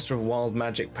master of wild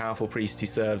magic, powerful priest who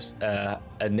serves a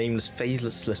nameless, faceless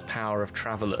power of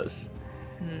travelers,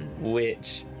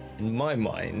 which in my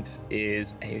mind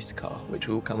is Acheron, which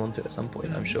we'll come onto at some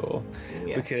point, I'm sure.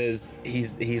 Yes. Because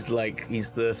he's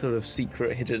the sort of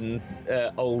secret hidden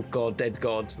old god, dead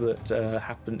god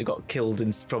that got killed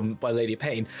by Lady of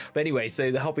Pain. But anyway,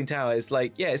 so the hopping tower is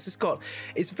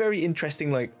it's very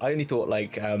interesting. I only thought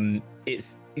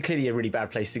it's clearly a really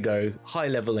bad place to go. High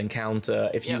level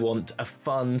encounter if you want a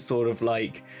fun sort of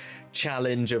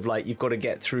challenge of you've got to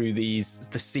get through the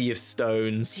sea of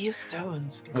stones.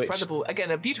 Incredible.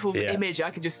 Again, a beautiful image.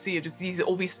 I can just see it, just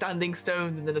all these standing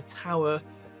stones and then a tower.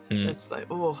 It's very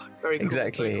cool.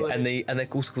 Exactly. Very cool. And they're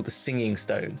also called the singing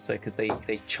stones, so because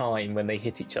they chime when they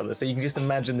hit each other, so you can just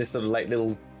imagine this sort of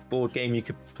little board game you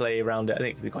could play around it. I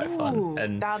think it'd be quite fun.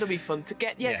 And that'll be fun to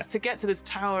get. To get to this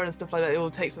tower and stuff like that, it will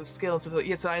take some skill. So the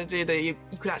idea that you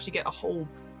could actually get a whole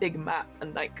big map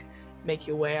and make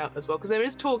your way out as well, because there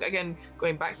is talk, again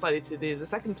going back slightly to the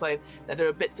second plane, that there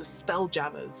are bits of spell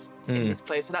jammers in this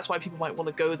place, so that's why people might want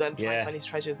to go there and try and find these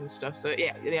treasures and stuff. So the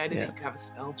idea that you could have a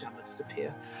spell jammer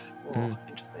disappear.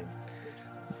 Interesting.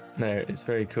 No, it's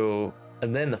very cool.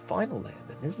 And then the final layer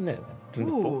then, isn't it?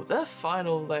 The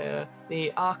final layer,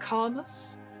 the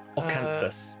Arcanus.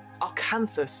 Arcanthus.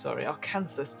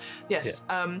 Arcanthus. Yes.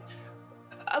 Yeah.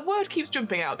 A word keeps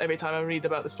jumping out every time I read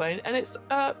about this plane, and it's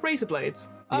razor blades.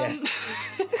 Yes.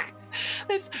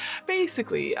 It's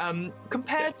basically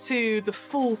compared to the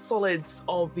full solids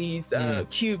of these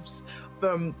cubes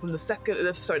from the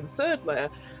third layer.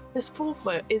 This fourth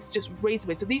layer is just razor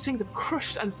blades. So these things have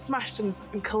crushed and smashed and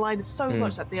collided so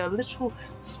much that they are literal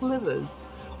slivers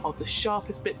of the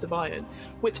sharpest bits of iron,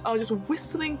 which are just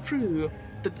whistling through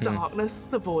the darkness,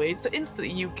 the void. So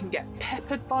instantly you can get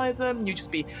peppered by them. You just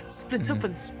be split up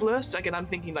and splurged. Again, I'm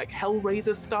thinking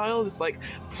Hellraiser style, just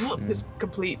just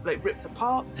complete ripped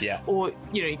apart. Yeah. Or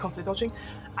you're constantly dodging,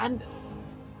 and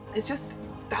it's just.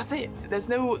 That's it. There's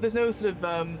no sort of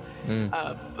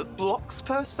blocks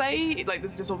per se.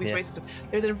 There's just all these races.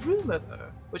 There's a rumor though,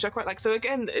 which I quite like. So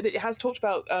again, it has talked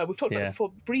about. We've talked about it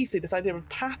before briefly. This idea of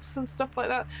paths and stuff like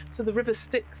that. So the river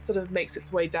Styx sort of makes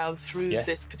its way down through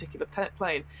this particular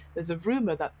plane. There's a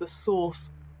rumor that the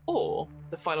source or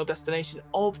the final destination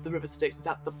of the river Styx is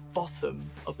at the bottom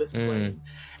of this plane,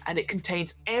 and it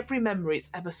contains every memory it's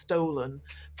ever stolen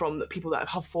from the people that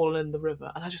have fallen in the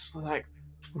river. And I just like,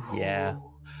 yeah.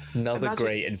 Another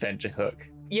great adventure hook.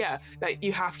 Yeah,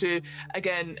 you have to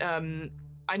again.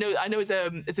 I know it's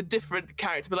a different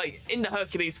character, but in the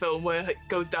Hercules film where it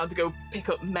goes down to go pick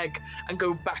up Meg and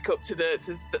go back up to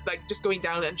just going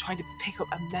down and trying to pick up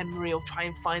a memory or try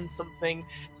and find something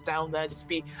just down there, just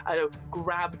be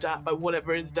grabbed at by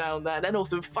whatever is down there, and then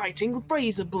also fighting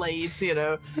razor blades.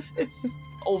 It's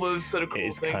all those sort of cool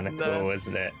things. It's kind of cool,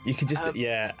 isn't it? You could just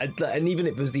and even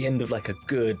if it was the end of a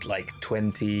good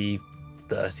 20-30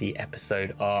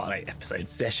 episode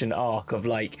session arc of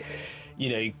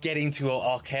getting to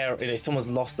Acheron, someone's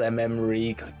lost their memory,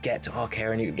 you gotta get to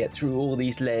Acheron, you get through all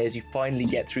these layers, you finally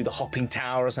get through the hopping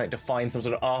tower or something to find some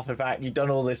sort of artifact, you've done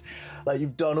all this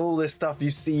stuff,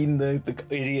 you've seen the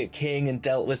idiot king and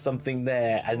dealt with something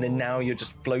there, and then now you're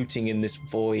just floating in this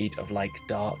void of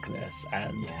darkness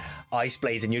and ice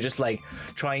blades, and you're just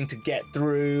trying to get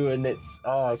through, and it's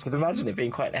I could imagine it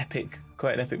being quite an epic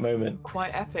quite an epic moment.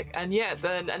 Quite epic. And yeah,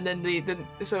 then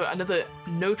so another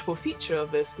notable feature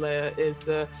of this layer is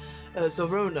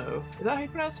Zorono. Is that how you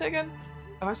pronounce it again?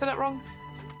 Have I said that wrong?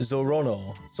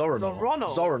 Zorono.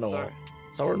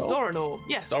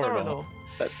 Yes, Zorono.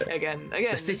 That's it. Again,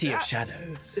 the City of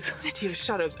Shadows. The City of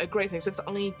Shadows, a great thing. So it's the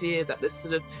idea that this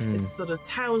sort of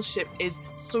township is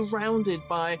surrounded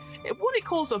by what it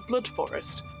calls a blood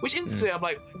forest, which instantly I'm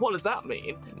like, what does that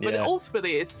mean? But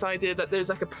ultimately, it's this idea that there's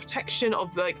like a protection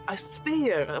of like a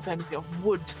sphere of anything of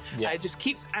wood. It just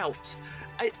keeps out.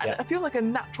 I feel like a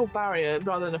natural barrier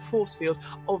rather than a force field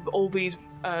of all these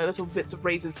little bits of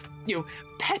razors,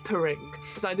 peppering.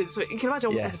 As I did, so you can imagine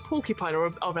almost like a porcupine or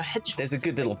a hedgehog. There's a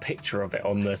good little picture of it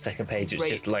on the second page. It's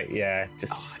just like kind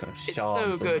of shards.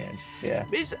 It's so good. Yeah.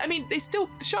 The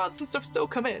shards and stuff still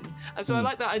come in, and so I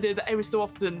like that idea that every so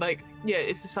often,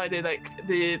 it's this idea like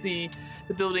the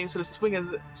building sort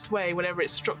of sway whenever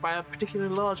it's struck by a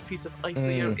particularly large piece of ice.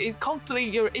 So it's constantly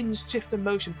you're in shift and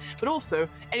motion, but also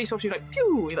any sort of you're like,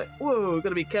 pew, you're like, whoa, you've got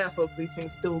to be careful because these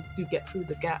things still do get through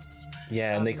the gaps.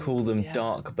 Yeah, and they call them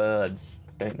dark birds,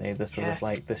 don't they? The sort of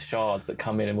like the shards that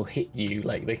come in and will hit you.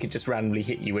 Like they could just randomly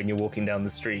hit you when you're walking down the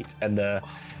street. And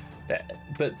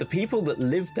but the people that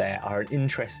live there are an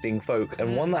interesting folk,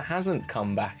 and one that hasn't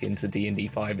come back into D&D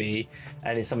 5e,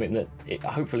 and is something that it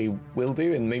hopefully will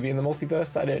do, and maybe in the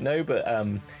multiverse, I don't know, but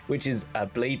which is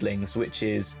bladelings, which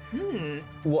is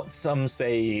what some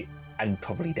say, and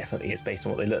probably definitely is based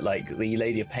on what they look like. The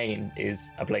Lady of Pain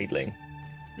is a bladeling.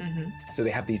 So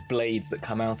they have these blades that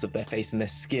come out of their face, and their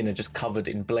skin are just covered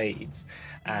in blades,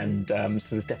 and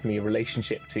so there's definitely a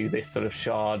relationship to this sort of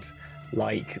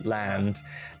shard-like land,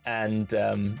 and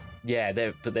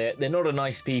they're not a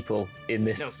nice people in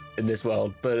this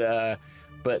world,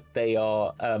 but they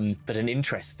are but an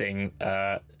interesting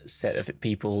set of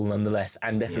people nonetheless,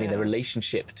 and definitely their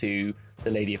relationship to the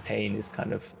Lady of Pain is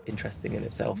kind of interesting in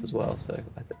itself as well. So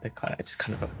they're kind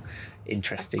of a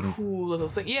interesting, a cool little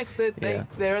thing. Yeah, because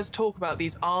there is talk about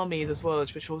these armies as well,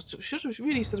 which should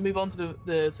really sort of move on to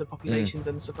the populations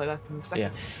and stuff like that in a second.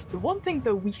 Yeah. The one thing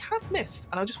though we have missed,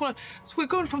 and I just want to, so we're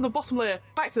going from the bottom layer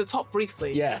back to the top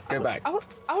briefly. Yeah, go back.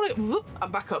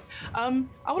 I'm back up. I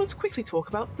wanted to quickly talk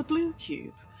about the blue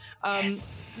cube.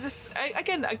 This,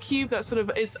 again, a cube that sort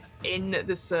of is in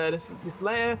this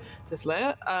layer.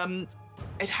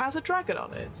 It has a dragon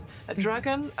on it. A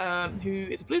dragon who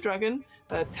is a blue dragon,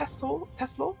 Tesla,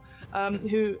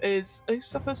 who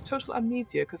suffers total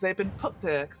amnesia because they've been put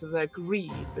there because of their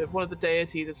greed. One of the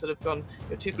deities has sort of gone,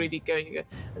 you're too greedy, going.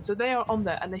 And so they are on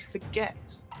there and they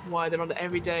forget why they're on there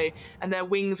every day, and their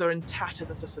wings are in tatters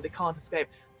and stuff, so they can't escape.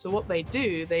 So what they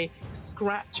do, they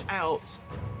scratch out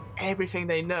everything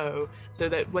they know so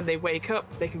that when they wake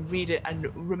up they can read it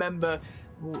and remember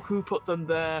who put them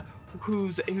there,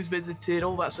 who's visited,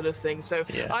 all that sort of thing. So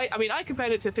I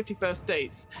compared it to 51st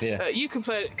Dates. You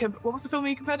what was the film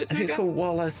you compared it to? I think it's called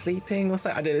While I Was Sleeping. What's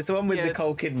that? I don't know. It's the one with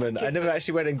Nicole Kidman. I never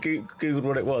actually went and googled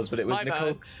what it was, but it was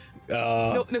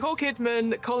Nicole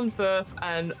Kidman, Colin Firth,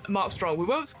 and Mark Strong. We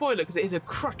won't spoil it because it is a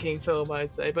cracking film,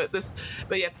 I'd say. But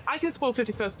yeah, I can spoil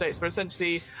 51st Dates, where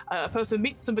essentially a person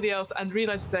meets somebody else and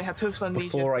realizes they have total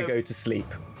amnesia. Before I go to sleep,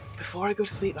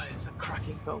 that is a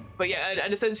cracking film. But yeah,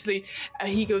 and essentially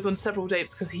he goes on several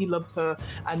dates because he loves her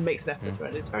and makes an effort with her,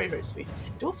 and it's very, very sweet.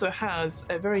 It also has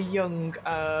a very young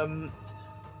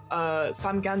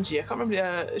Sam Ganji, I can't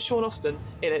remember, Sean Austin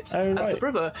in it as the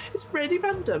brother. It's really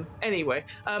random. Anyway,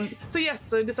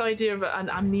 so this idea of an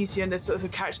amnesia and this sort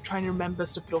of character trying to remember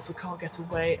stuff but also can't get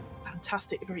away.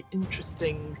 Fantastic, very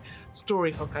interesting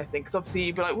story hook, I think. Because obviously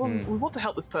you'd be like, well, we want to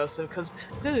help this person because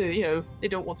they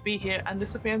don't want to be here and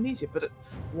there's something amnesia. But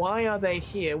why are they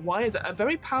here? Why is it a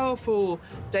very powerful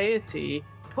deity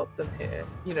put them here?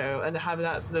 And having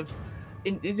that sort of.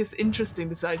 It's just interesting,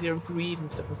 this idea of greed and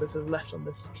stuff was sort of left on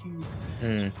this cube,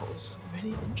 which I thought was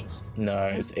really interesting. No,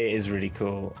 it is really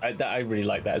cool. I really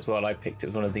like that as well. I picked it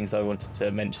as one of the things I wanted to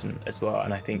mention as well,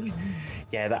 and I think,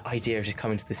 that idea of just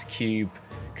coming to this cube,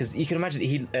 because you can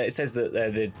imagine it says that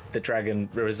the dragon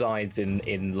resides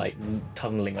in like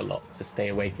tunneling a lot to stay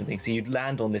away from things. So you'd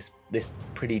land on this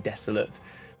pretty desolate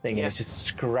thing, and it's just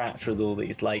scratched with all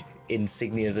these like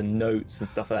insignias and notes and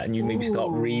stuff like that, and you maybe start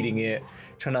reading it,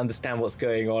 trying to understand what's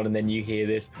going on, and then you hear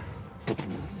this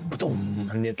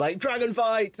and it's like dragon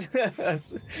fight.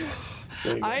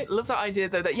 I love that idea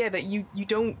though, that you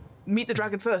don't meet the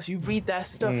dragon first, you read their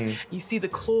stuff, you see the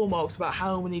claw marks about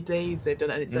how many days they've done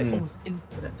it, and it's like almost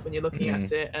infinite when you're looking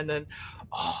at it, and then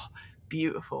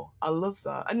beautiful. I love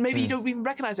that. And maybe you don't even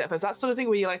recognize it at first. That sort of thing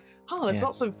where you're like, oh, there's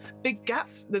lots of big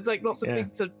gaps. There's like lots of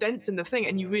big sort of dents in the thing,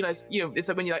 and you realize, it's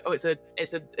like when you're like, oh, it's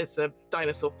a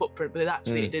dinosaur footprint, but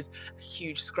actually it is a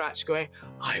huge scratch going,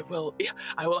 I will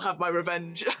have my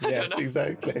revenge. Yes,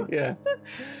 exactly. Yeah.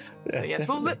 So yes,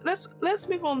 well, let's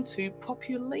move on to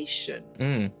population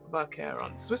of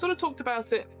Acheron. So we sort of talked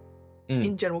about it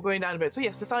in general, going down a bit. So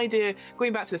yes, this idea,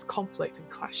 going back to this conflict and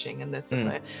clashing and this and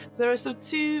there. So there are sort of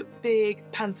two big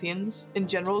pantheons in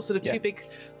general, sort of two big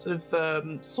sort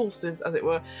of sources, as it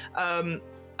were,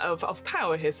 of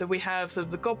power here. So we have sort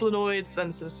of the goblinoids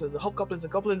and sort of the hobgoblins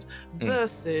and goblins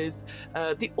versus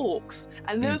the orcs,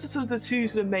 and those are sort of the two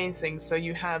sort of main things. So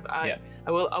you have I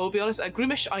will be honest,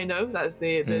 Grimish, I know that is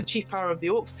the chief power of the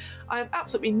orcs. I have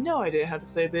absolutely no idea how to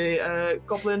say the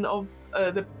goblin of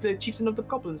the chieftain of the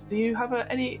goblins. Do you have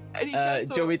any chance?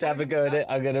 Do you want me to have a go at it?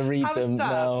 I'm going to read them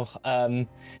now.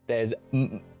 There's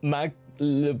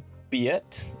Maglubiet.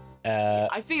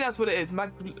 I think that's what it is.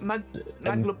 Maglubiet.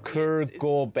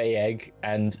 Kurgorbeeg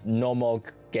and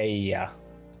Nomoggeia.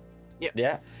 Yep.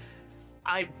 Yeah.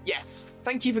 Yes.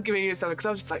 Thank you for giving me this because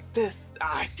I was just like this.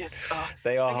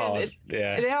 They are hard.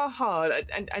 They are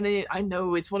hard, and I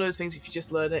know it's one of those things. If you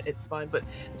just learn it, it's fine. But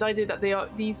this idea that they are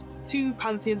these two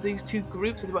pantheons, these two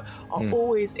groups, as it were, are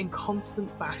always in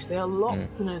constant bash. They are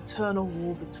locked in an eternal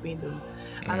war between them.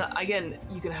 And again,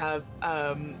 you can have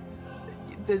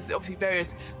there's obviously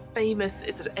various famous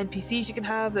sort of NPCs you can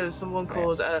have. There's someone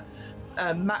called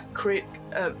Matt Creek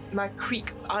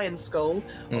Iron Skull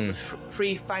of the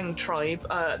Free Fang tribe.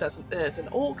 That's an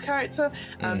orc character.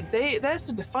 Their sort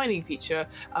of defining feature.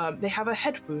 They have a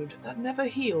head wound that never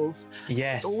heals.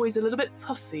 Yes, it's always a little bit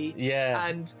pussy. Yeah,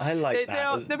 and I like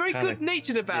that. They're very good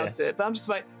natured about it. But I'm just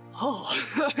like, oh.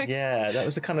 Yeah, that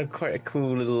was a kind of quite a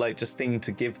cool little like just thing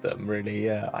to give them. Really,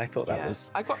 yeah, I thought that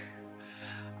was.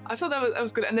 I thought that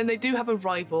was good. And then they do have a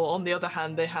rival. On the other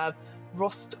hand, they have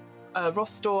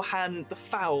Rostorhan the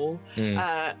Foul.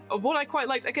 What I quite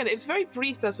liked, again, it's very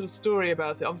brief, that sort of story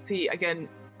about it. Obviously, again,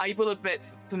 I will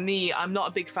admit, for me, I'm not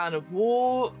a big fan of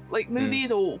war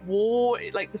movies or war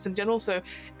like this in general. So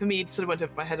for me, it sort of went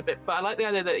over my head a bit. But I like the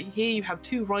idea that here you have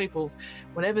two rivals.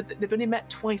 Whenever they've only met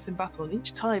twice in battle, and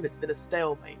each time it's been a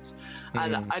stalemate,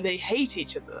 and they hate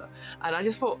each other. And I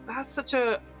just thought that's such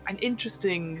an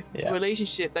interesting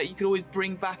relationship that you could always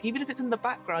bring back, even if it's in the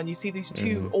background. You see these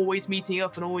two always meeting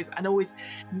up and always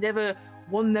never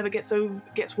gets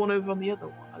one over on the other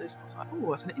one. I just thought, like, oh,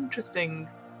 that's an interesting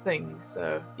thing.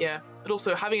 So yeah, but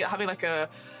also having like they're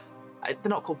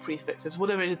not called prefixes,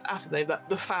 whatever it is after the name, that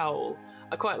the Foul.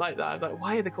 I quite like that. I'm like,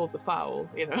 why are they called the Foul?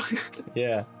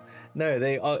 Yeah. No,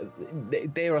 they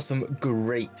are some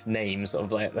great names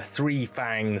of like the Three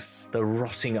Fangs, the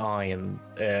Rotting Eye, and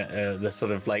the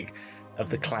sort of like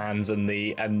of the clans and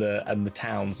the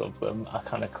towns of them are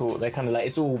kind of cool. They're kind of like,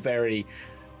 it's all very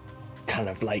kind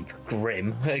of like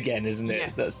grim again, isn't it?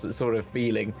 Yes. That's the sort of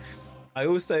feeling. I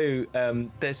also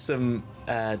there's some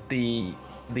the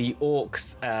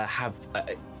orcs have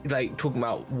like talking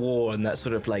about war and that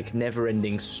sort of like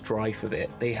never-ending strife of it.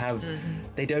 They have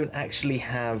they don't actually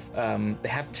have they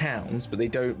have towns, but they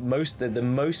don't. The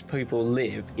most people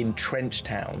live in trench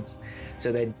towns,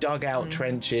 so they're dug out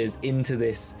trenches into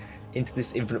this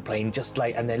infinite plane, just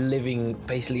like, and they're living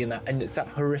basically in that, and it's that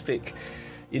horrific.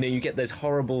 You get those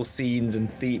horrible scenes and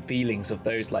feelings of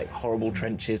those like horrible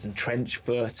trenches and trench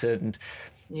foot and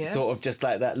sort of just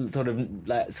like that sort of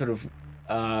that sort of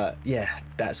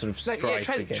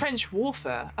strife. Trench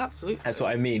warfare, absolutely. That's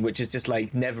what I mean, which is just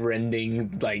like never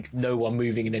ending, like no one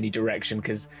moving in any direction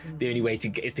because the only way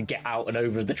is to get out and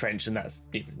over the trench, and that's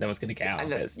no one's going to get out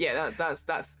of it. Yeah, that's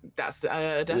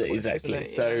definitely exactly. It?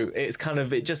 So it's kind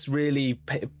of, it just really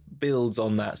builds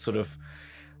on that sort of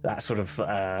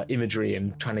imagery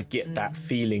and trying to get that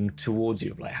feeling towards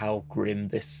you of like how grim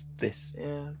this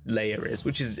layer is,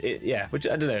 which I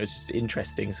don't know, it's just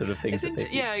interesting sort of things.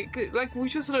 Like we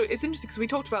just sort of, it's interesting because we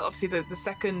talked about obviously the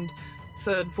second,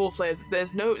 third, and fourth layers.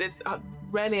 There's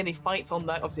rarely any fights on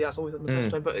that. Obviously that's always on the first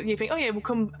plane, but you think, oh yeah, we'll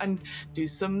come and do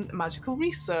some magical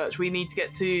research. We need to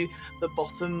get to the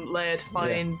bottom layer to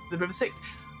find the River Styx.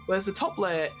 Whereas the top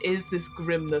layer is this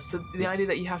grimness. So the idea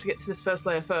that you have to get to this first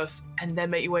layer first and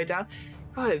then make your way down,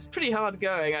 God, it's pretty hard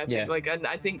going, I think. And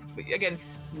I think, again,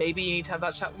 maybe you need to have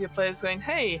that chat with your players going,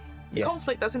 hey, the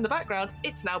conflict that's in the background,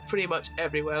 it's now pretty much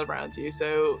everywhere around you.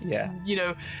 So,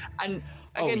 and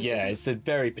again, it's a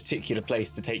very particular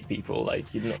place to take people.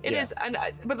 Like, it is,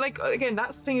 but like again,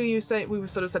 that's the thing we were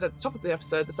sort of said at the top of the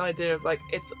episode. This idea of like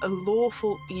it's a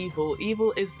lawful evil.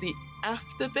 Evil is the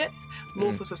after bit.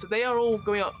 Lawful, so they are all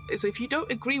going up. So if you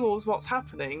don't agree with what's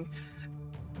happening,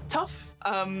 tough.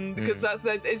 Because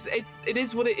it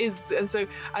is what it is, and so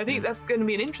I think that's going to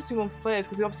be an interesting one for players,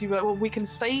 because obviously we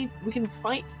can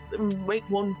fight and make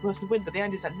one person win, but the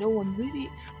idea is that no one really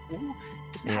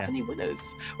doesn't have any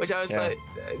winners, which I was like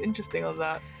interesting on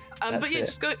that. But yeah,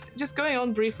 just going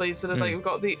on briefly, sort of like we've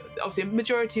got obviously a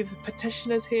majority of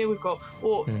petitioners here. We've got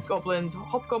orcs, goblins,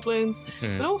 hobgoblins,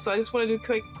 but also I just wanted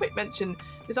to quick mention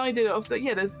this idea of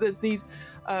there's these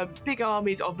big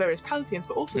armies of various pantheons,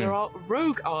 but also there are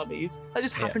rogue armies that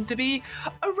just happen to be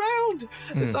around.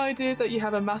 This idea that you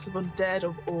have a massive undead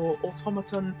or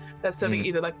automaton that's serving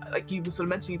either like you were sort of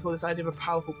mentioning before, this idea of a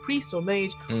powerful priest or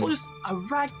mage, or just a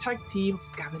ragtag team of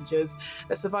scavengers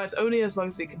that survives only as long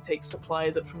as it can take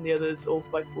supplies up from the others, all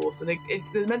by force. And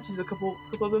it mentions a couple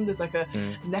of them. There's like a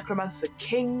necromancer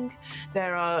king.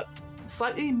 There are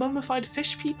slightly mummified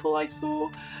fish people I saw,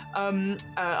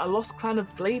 a lost clan of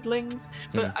bladelings.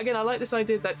 But again, I like this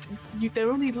idea that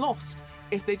they're only lost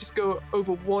if they just go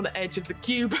over one edge of the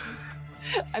cube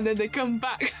and then they come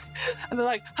back and they're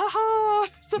like, haha,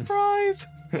 surprise.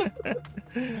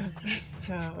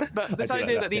 But this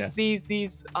idea that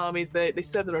these armies, they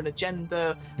serve their own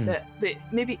agenda. They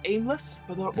may be aimless,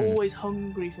 but they're always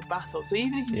hungry for battle. So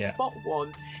even if you spot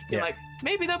one, you're like,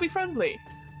 maybe they'll be friendly.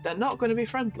 They're not going to be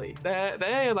friendly.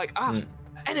 They're like,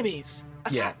 enemies,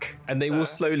 attack. Yeah. And they will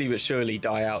slowly but surely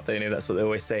die out, don't they? That's what they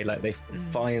always say. Like they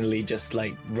finally just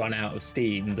like run out of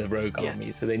steam, the rogue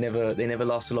armies. So they never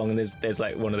last so long. And there's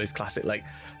like one of those classic like,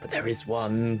 but there is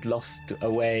one lost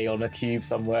away on a cube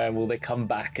somewhere. Will they come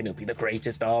back and it'll be the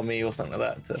greatest army or something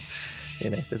like that? So,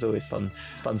 there's always fun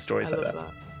stories like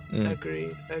that.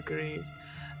 Agreed.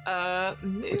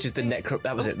 Which is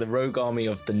the rogue army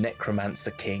of the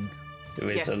necromancer king. Who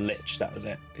is a lich? That was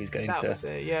it. Who's going to? That was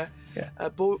it. Yeah.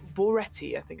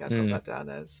 Boretti, I think I got that down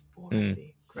as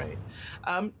Boretti. Great.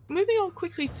 Moving on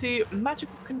quickly to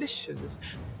magical conditions.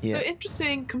 So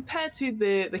interesting compared to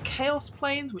the Chaos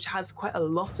Planes, which has quite a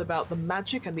lot about the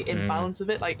magic and the imbalance of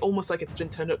it, like almost like it's been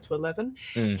turned up to 11.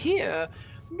 Here,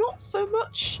 not so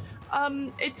much.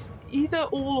 It's either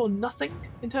all or nothing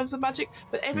in terms of magic,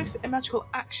 but every magical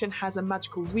action has a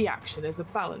magical reaction as a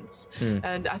balance.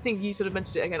 And I think you sort of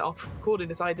mentioned it again off recording,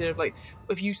 this idea of like,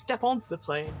 if you step onto the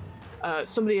plane,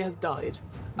 somebody has died.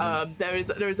 There is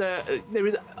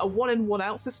a one in one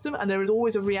out system, and there is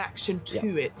always a reaction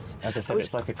to it. As I said,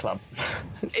 it's like a club.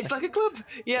 It's like a club.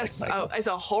 Yes, it's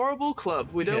a horrible club.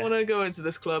 We don't want to go into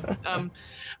this club.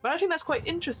 But I think that's quite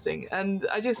interesting, and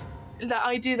that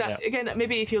idea that again,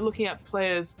 maybe if you're looking at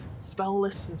players' spell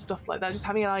lists and stuff like that, just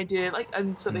having an idea, like,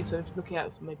 and certainly sort of looking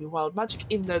at maybe wild magic,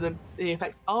 even though the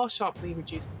effects are sharply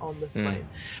reduced on the plane.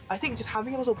 I think just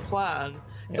having a little plan.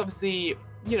 It's obviously,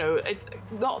 it's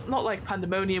not like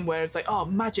Pandemonium where it's like, oh,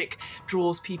 magic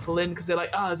draws people in because they're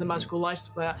like, there's a magical light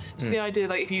somewhere. Just the idea,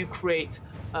 like, if you create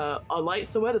a light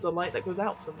somewhere, there's a light that goes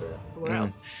out somewhere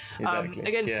else. Exactly.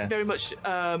 Again, very much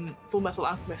Full Metal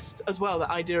Alchemist as well,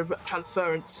 that idea of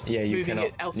transference, moving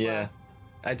it elsewhere.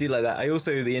 Yeah, I do like that.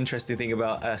 The interesting thing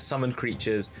about summoned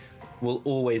creatures will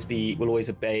always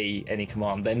obey any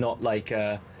command. They're not like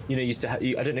used to have,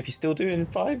 I don't know if you still do in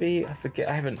 5e, I forget,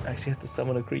 I haven't actually had to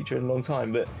summon a creature in a long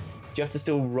time, but do you have to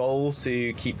still roll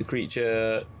to keep the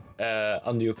creature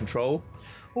under your control?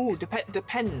 Oh,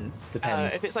 depends.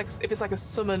 If it's like a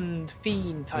summoned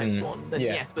fiend type one, then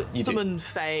yes, but summoned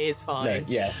Fae is fine.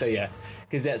 No,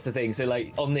 because that's the thing. So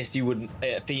like on this, you wouldn't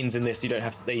fiends in this. You don't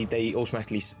have to. They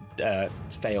automatically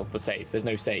fail for save. There's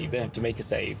no save. They don't have to make a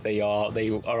save. They are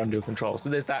under control. So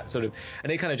there's that sort of,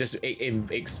 and it kind of just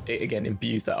it again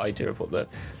imbues that idea of what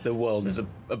the world is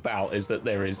about. Is that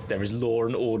there is law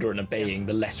and order and obeying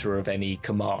the letter of any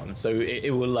command. So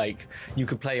it will, like, you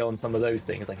could play on some of those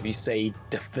things. Like if you say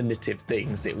definitive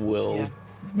things, it will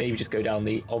maybe just go down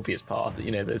the obvious path.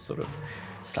 Those sort of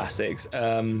classics.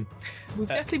 We've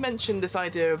definitely mentioned this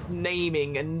idea of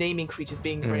naming creatures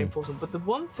being very important, but the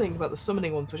one thing about the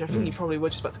summoning ones, which I think you probably were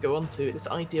just about to go on to, this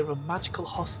idea of a magical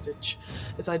hostage.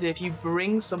 This idea, if you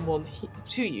bring someone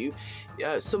to you,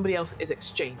 somebody else is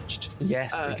exchanged for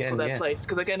their place,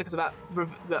 because of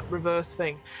that reverse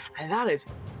thing, and that is,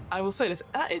 I will say this,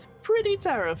 that is pretty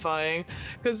terrifying,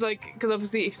 because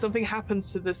obviously if something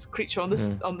happens to this creature on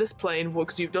this plane,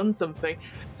 because you've done something's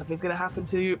going to happen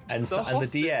to you. And the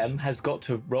DM has got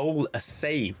to roll a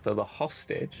save for the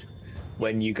hostage,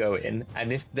 when you go in,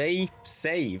 and if they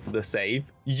save the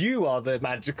save, you are the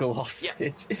magical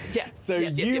hostage. So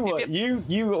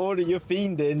you order your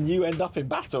fiend in, you end up in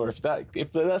battle. If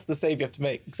that's the save you have to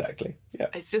make, exactly. Yeah.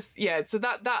 It's just So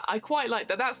that I quite like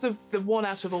that. That's the one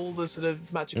out of all the sort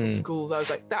of magical schools. I was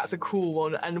like, that's a cool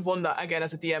one, and one that again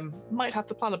as a DM might have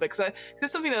to plan a bit, because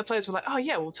there's something that the players were like, oh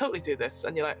yeah, we'll totally do this,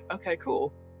 and you're like, okay,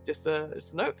 cool. Just a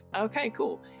note. Okay,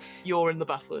 cool. You're in the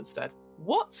battle instead.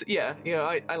 What? Yeah,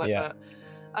 I like that.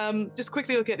 Just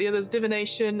quickly look at the others.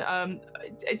 Divination.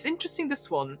 It's interesting, this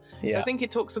one. Yeah. I think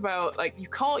it talks about like you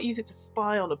can't use it to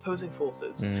spy on opposing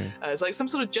forces. It's like some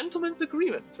sort of gentleman's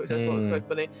agreement, which I thought was quite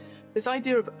funny. This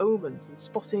idea of omens and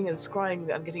spotting and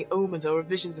scrying and getting omens or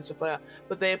visions and stuff like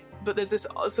that. But there's this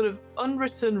sort of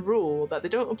unwritten rule that they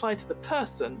don't apply to the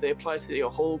person; they apply to your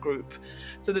whole group.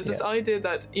 So there's this idea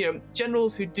that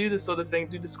generals who do this sort of thing,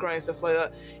 do the scrying and stuff like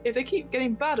that, if they keep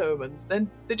getting bad omens,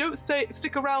 then they don't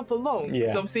stick around for long.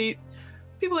 Because obviously,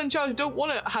 people in charge don't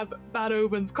want to have bad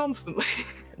omens constantly.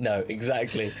 No,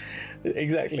 exactly.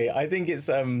 I think it's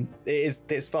fun,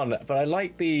 but I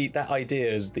like that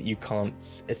idea that you can't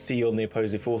see on the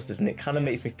opposing forces, and it kind of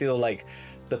makes me feel like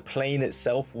the plane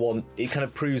itself it kind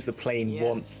of proves the plane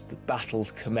wants the battle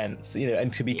to commence,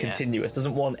 and to be continuous.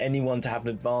 Doesn't want anyone to have an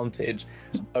advantage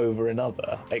over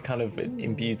another. It kind of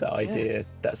imbues that idea.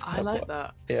 Yes. That's I like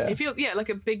that. Yeah. It feels like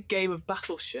a big game of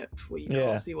Battleship where you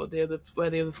can't see where the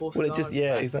other forces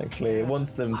are. Exactly. It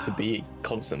wants them to be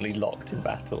constantly locked in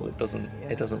battle. It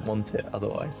doesn't want it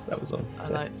otherwise. That was all. I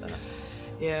like that.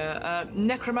 Yeah,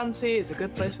 necromancy is a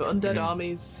good place for undead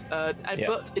armies,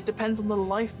 but it depends on the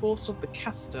life force of the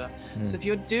caster. So if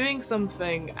you're doing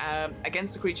something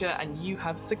against a creature and you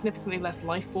have significantly less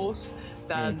life force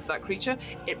than that creature,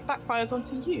 it backfires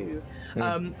onto you,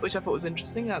 which I thought was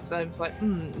interesting. I was like,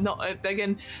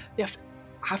 again, you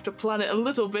have to plan it a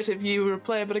little bit if you were a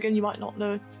player, but again, you might not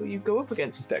know until you go up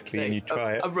against and you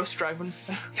try a rust dragon.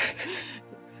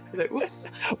 He's like, whoops.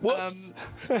 Whoops.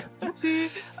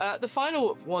 Whoopsie. The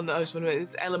final one that I just want to make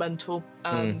is elemental.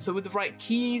 So with the right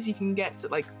keys, you can get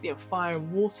fire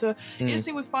and water.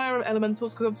 Interesting with fire and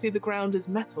elementals, because obviously the ground is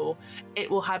metal. It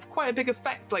will have quite a big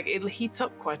effect. Like it'll heat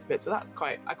up quite a bit. So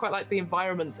I quite like the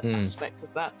environment aspect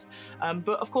of that.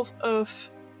 But of course,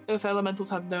 Earth elementals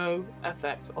have no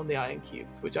effect on the iron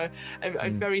cubes, which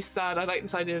I'm very sad. I like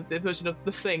this idea of the version of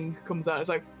The Thing comes out. It's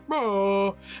like,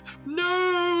 oh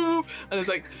no, and it's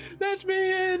like, let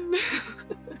me in.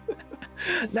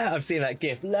 No, I've seen that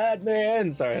gif. Let me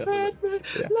in. Sorry. Let me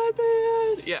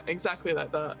in. Yeah, exactly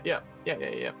like that. Yeah.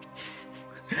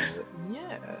 So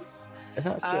yes.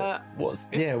 That's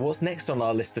what's next on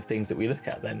our list of things that we look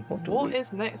at then? What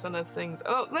is next on our things?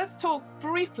 Oh, let's talk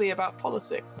briefly about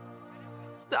politics.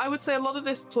 I would say a lot of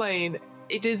this plane,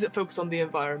 it is focused on the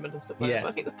environment and stuff like that, but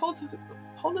I think the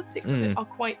politics of it are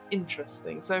quite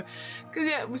interesting. So,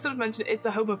 we sort of mentioned it's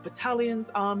a home of battalions,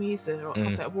 armies, and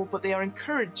concept of war, but they are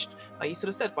encouraged, like you sort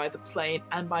of said, by the plane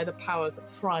and by the powers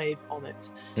that thrive on it.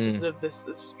 Sort of this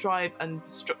strive and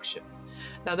destruction.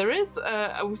 Now there is,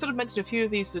 we sort of mentioned a few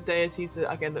of these sort of deities,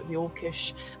 again, the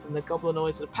Orcish and the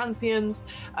Goblinoid sort of pantheons,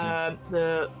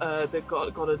 the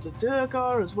god of the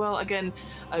Durgar as well. Again,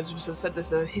 as we sort of said,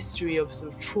 there's a history of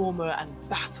sort of trauma and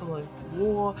battle and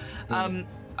war.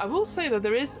 I will say that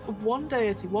there is one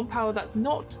deity, one power that's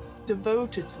not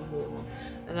devoted to war,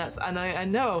 and I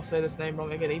know I'll say this name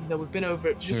wrong again, even though we've been over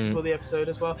it just before the episode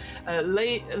as well.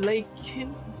 Lei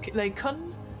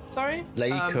Kun. Sorry?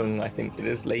 Lei Kung, I think it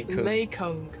is. Lei Kung. Lei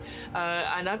Kung.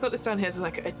 And I've got this down here as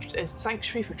like a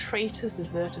sanctuary for traitors,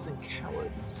 deserters, and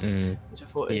cowards, which I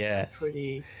thought is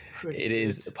pretty It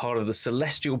is part of the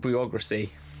celestial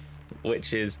bureaucracy,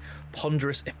 which is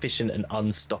ponderous, efficient, and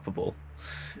unstoppable.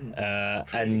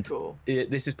 And cool.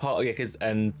 This is part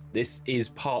this is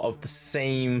part of the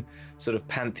same sort of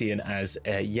pantheon as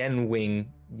Yen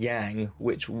Wing Yang,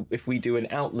 which if we do an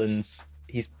Outlands,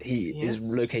 he is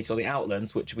located on the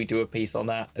Outlands, which we do a piece on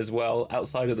that as well,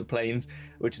 outside of the plains,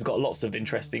 which has got lots of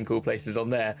interesting, cool places on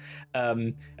there.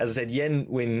 As I said, Yen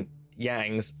Wing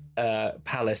Yang's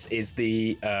palace is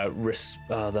the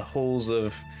halls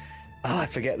of. I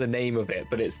forget the name of it,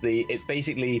 but it's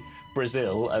basically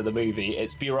Brazil, the movie.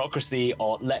 It's bureaucracy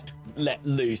or let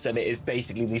loose, and it is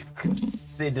basically these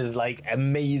considered like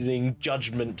amazing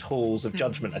judgment halls of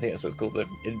judgment. I think that's what it's called, the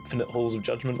infinite halls of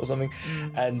judgment or something.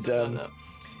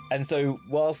 And so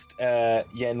whilst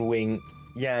Yen Wing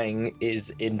Yang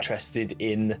is interested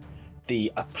in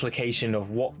the application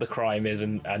of what the crime is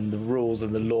and the rules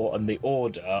and the law and the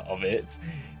order of it,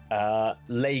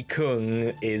 Lei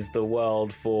Kung is the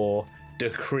world for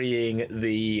decreeing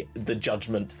the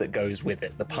judgment that goes with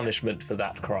it, the punishment for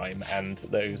that crime, and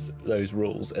those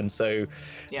rules. And so,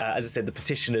 as I said, the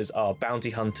petitioners are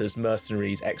bounty hunters,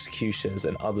 mercenaries, executioners,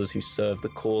 and others who serve the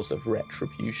cause of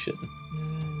retribution.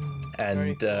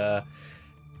 And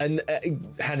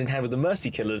hand in hand with the mercy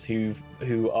killers,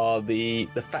 who are the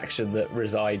faction that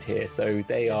reside here. So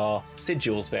they are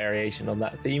Sigil's variation on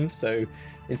that theme. So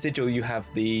in Sigil you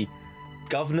have the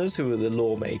governors, who are the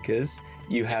lawmakers.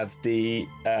 You have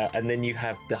and then you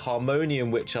have the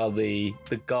Harmonium, which are the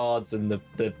guards and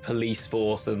the police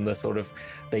force, and the sort of,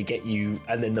 they get you,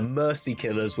 and then the mercy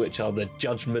killers, which are the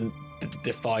judgment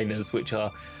definers, which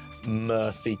are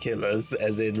mercy killers,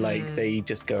 as in like they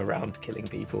just go around killing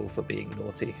people for being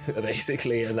naughty,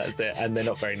 basically, and that's it. And they're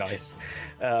not very nice.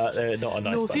 They're not a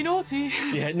nice naughty.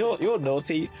 Yeah, you're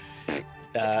naughty.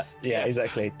 Yeah, yes.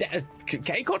 Exactly.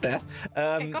 Cake or death.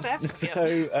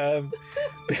 So,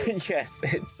 yes,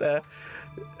 it's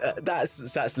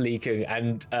that's leaking,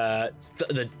 and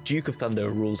the Duke of Thunder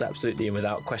rules absolutely and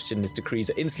without question. His decrees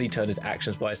are instantly turned into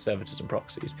actions by his servitors and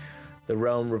proxies. The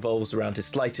realm revolves around his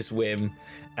slightest whim,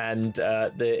 and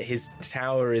his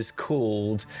tower is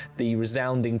called the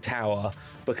Resounding Tower,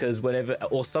 because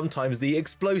or sometimes the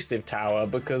Explosive Tower,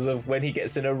 because of when he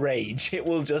gets in a rage, it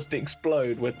will just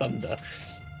explode with thunder.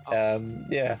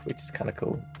 Which is kind of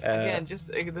cool. Again, just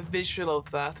the visual of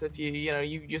that. If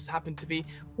you just happen to be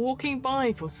walking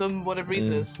by for some whatever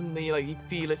reason, and suddenly you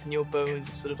feel it in your bones,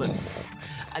 just sort of like,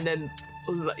 and then.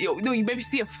 You maybe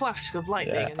see a flash of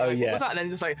lightning, and what was that? And then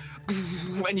just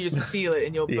and you just feel it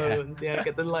in your bones.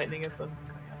 Get the lightning and thunder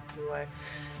out of the way.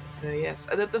 So yes,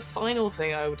 the final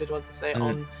thing I did want to say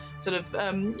on sort of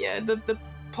the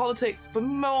politics, but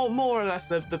more or less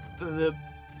the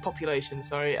population.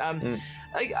 Sorry.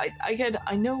 Again,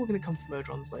 I know we're going to come to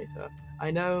Modrons later.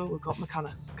 I know we've got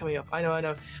Mechanis coming up. I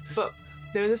know. But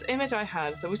there was this image I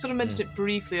had. So we sort of mentioned it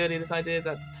briefly earlier. This idea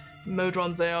that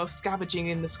Modrons, they are scavenging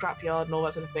in the scrapyard and all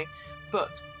that sort of thing.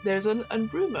 But there's a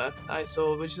rumour I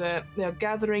saw, which they're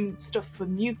gathering stuff for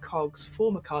new cogs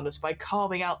for Mechanis by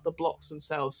carving out the blocks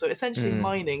themselves. So essentially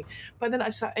mining. But then I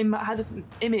had this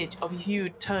image of you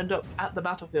turned up at the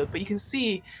battlefield, but you can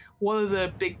see one of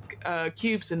the big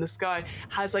cubes in the sky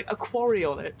has a quarry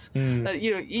on it.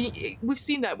 That, we've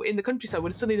seen that in the countryside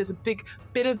when suddenly there's a big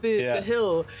bit of the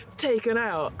hill taken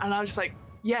out, and I was just like,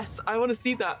 yes, I want to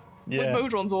see that. With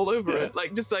Modrons all over it,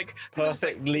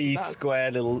 perfectly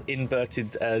square little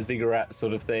inverted ziggurat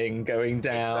sort of thing going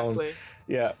down. Exactly.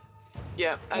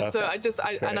 Yeah, and so I just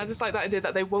like that idea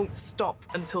that they won't stop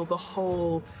until the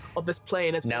whole of this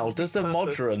plane has. Now, does the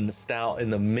Modron start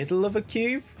in the middle of a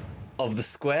cube of the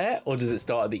square, or does it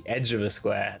start at the edge of a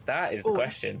square? That is the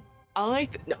question. No,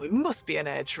 it must be an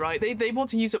edge, right? They want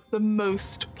to use up the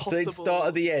most possible. So they'd start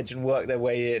at the edge and work their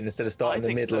way in instead of starting in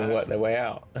the middle and work their way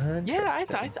out. Yeah,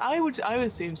 I would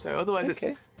assume so. Otherwise,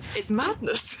 it's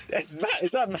madness. Is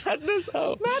that madness?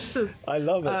 Oh, madness! I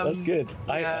love it. That's good.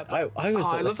 I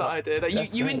love that idea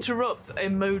that you interrupt a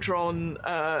Modron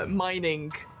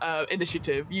mining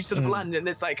initiative. You sort of land and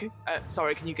it's like,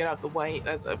 sorry, can you get out of the way?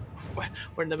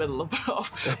 We're in the middle of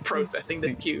processing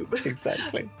this cube.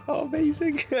 Exactly. Oh,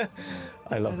 amazing!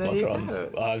 I love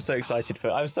Modrons. I'm so excited for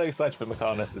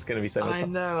Mechanis. It's going to be so much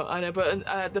fun. I know.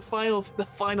 But the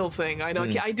final thing I know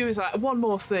I do is one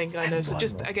more thing I know. So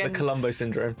just again, the Columbo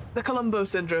syndrome. The Columbo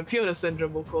syndrome, Fiona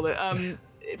syndrome, we'll call it.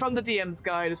 From the DM's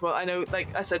guide as well. I know,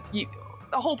 like I said, the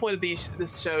whole point of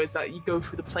this show is that you go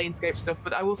through the Planescape stuff,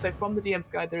 but I will say from the DM's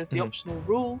guide there is the optional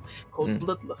rule called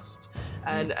Bloodlust,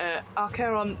 and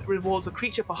Acheron rewards a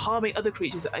creature for harming other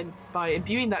creatures by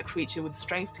imbuing that creature with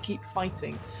strength to keep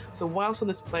fighting. So whilst on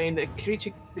this plane, the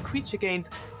creature gains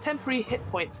temporary hit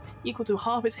points equal to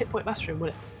half its hit point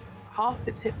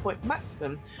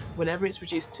maximum whenever it's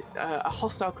reduced to a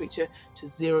hostile creature to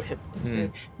 0 hit points. So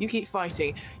you keep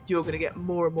fighting, you're going to get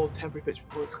more and more temporary hit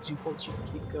points because you want you to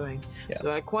keep going.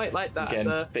 So I quite like that.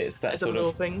 Again, fits that sort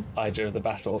of thing. Idea of the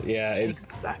battle. Yeah,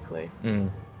 exactly. So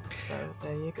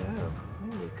there you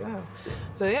go.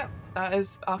 So yeah, that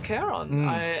is Acheron.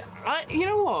 I you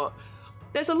know what?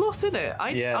 There's a lot in it.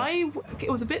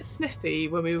 It was a bit sniffy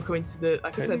when we were going to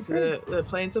the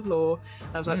Plains of Lore.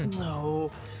 And I was like, no.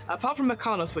 Apart from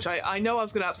Mechanos, which I know I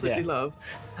was going to absolutely love.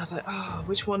 I was like, oh,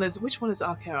 which one is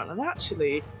Acheron? And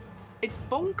actually, it's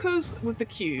bonkers with the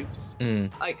cubes.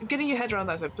 Like getting your head around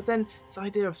that. But then this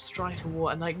idea of strife and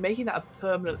war and like making that a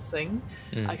permanent thing,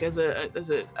 like as a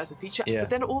feature. But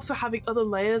then also having other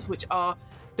layers which are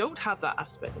don't have that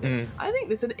aspect of it, I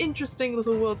think it's an interesting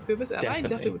little world to go visit. And I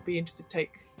definitely would be interested to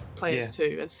take players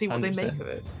too and see what 100%. They make of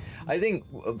it. I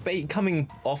think coming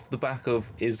off the back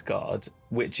of Isgard,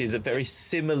 which is a very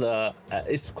similar,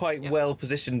 it's quite well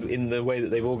positioned in the way that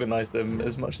they've organised them,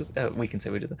 as much as we can say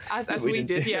we did that. As we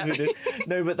did.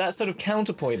 No, but that sort of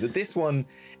counterpoint that this one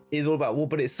is all about war,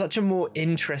 but it's such a more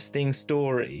interesting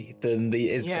story than the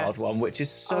Isgard one, which is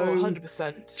so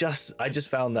 100%. I just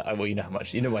found that. Well, you know how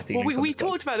much, you know my feelings. Well, we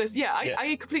talked about this.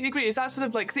 I completely agree. It's that sort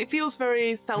of like, because it feels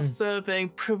very self-serving,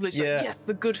 privileged. Like, yes,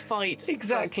 the good fight.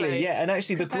 Exactly. Yeah, and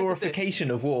actually the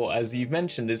glorification of war, as you've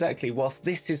mentioned, exactly. Whilst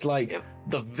this is like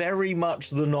the very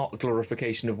much the not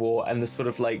glorification of war, and the sort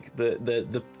of like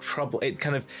the trouble, it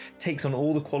kind of takes on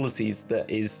all the qualities that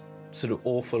is sort of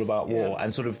awful about war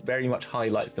and sort of very much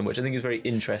highlights them, which I think is very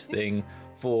interesting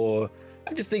for.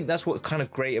 I just think that's what's kind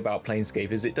of great about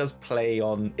Planescape, is it does play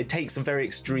on, it takes some very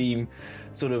extreme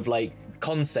sort of like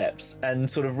concepts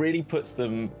and sort of really puts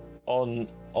them on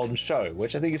show,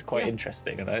 which I think is quite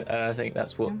interesting, and I think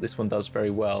that's what this one does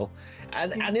very well,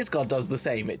 and Isgard does the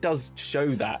same. It does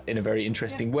show that in a very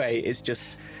interesting way. It's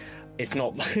just it's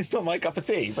not my cup of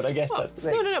tea, but I guess that's the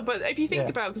thing. No. But if you think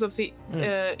about, because obviously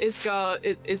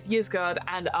Ysgard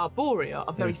and Arborea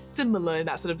are very similar in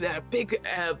that sort of big,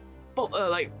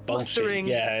 like blustering,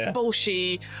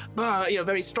 bolshy,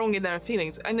 very strong in their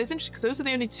feelings. And it's interesting because those are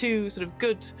the only two sort of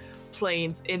good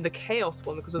planes in the Chaos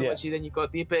one, because otherwise then you've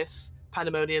got the Abyss,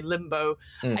 Pandemonium, Limbo.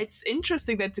 It's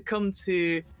interesting then to come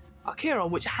to Acheron,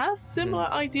 which has similar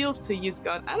ideals to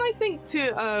Ysgard, and I think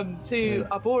to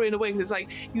Arborea in a way, because it's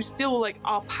like you still like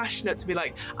are passionate to be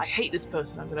like, I hate this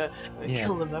person, I'm gonna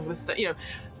kill them, I'm gonna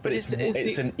but it's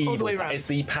an evil. It's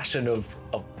the passion of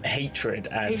hatred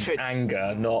and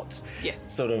anger, not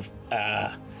sort of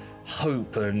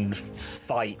hope and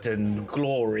fight and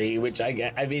glory, which I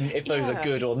get. I mean, if those are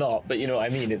good or not, but you know what I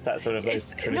mean. It's that sort of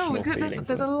those traditional feelings.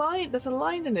 There's a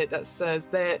line in it that says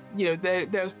that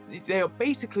they are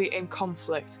basically in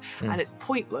conflict and it's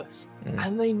pointless,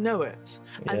 and they know it.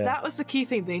 And that was the key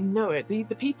thing. They know it. The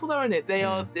people that are in it, they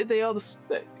are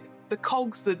the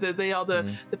cogs. They are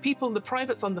the people, the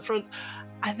privates on the front.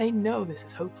 And they know this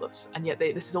is hopeless, and yet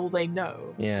this is all they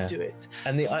know to do it.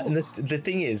 And the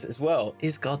thing is, as well,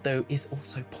 Isgard though is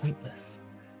also pointless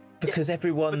because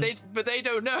everyone. But they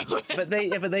don't know. but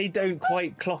they don't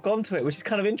quite clock onto it, which is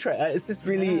kind of interesting. It's just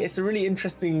really, it's a really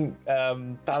interesting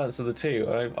balance of the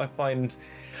two. I find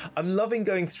I'm loving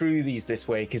going through these this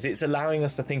way because it's allowing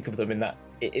us to think of them in that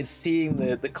it's seeing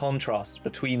the contrast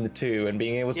between the two and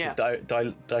being able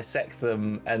to dissect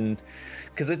them, and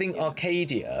because I think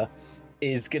Arcadia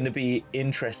is going to be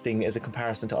interesting as a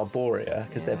comparison to Arborea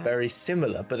because they're very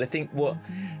similar. But I think what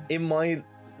in my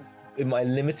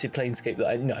limited Planescape that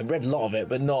I read a lot of it,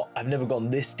 but I've never gone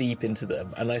this deep into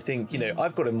them. And I think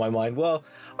I've got in my mind, well,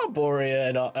 Arborea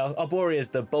and Arborea is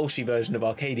the bolshy version of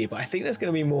Arcadia, but I think there's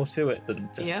going to be more to it than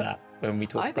just that when we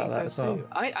talk about that as well.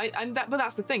 But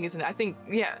that's the thing, isn't it? I think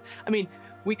I mean,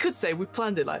 we could say we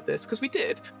planned it like this because we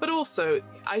did, but also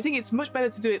I think it's much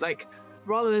better to do it like,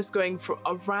 rather than just going for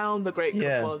around the great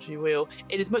cosmology wheel,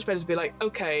 it is much better to be like,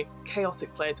 okay,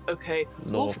 chaotic planes, okay,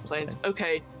 lawful planes,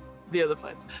 okay, the other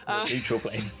planes. Neutral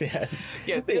planes,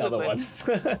 the other ones.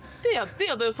 the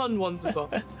other fun ones as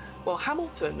well. Well,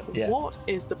 Hamilton, what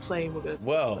is the plane we're going to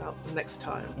talk about next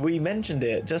time? We mentioned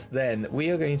it just then.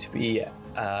 We are going to be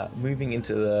moving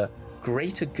into the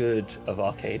greater good of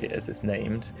Arcadia, as it's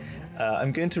named.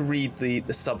 I'm going to read the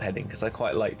subheading because I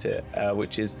quite liked it,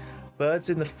 which is birds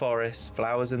in the forest,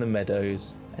 flowers in the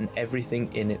meadows, and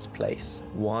everything in its place.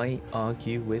 Why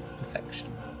argue with perfection?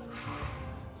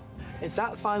 It's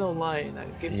that final line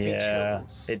that gives me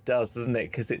chills. It does, doesn't it?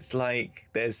 Because it's like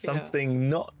there's something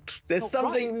not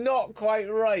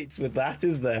quite right with that,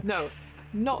 is there? No,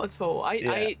 not at all.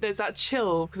 There's that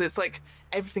chill because it's like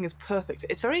everything is perfect.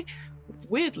 It's very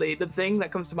weirdly, the thing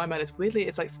that comes to my mind is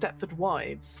it's like Stepford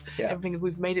Wives. Everything,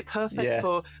 we've made it perfect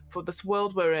for this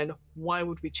world we're in. Why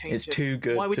would we change it? It's too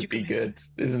good to be good,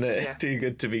 isn't it? It's too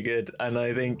good to be good. And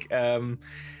I think I'm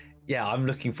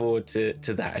looking forward to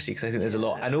that actually, because I think there's a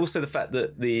lot, and also the fact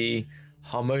that the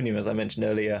Harmonium, as I mentioned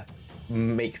earlier,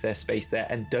 make their space there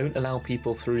and don't allow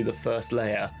people through the first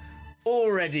layer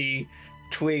already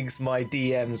twigs my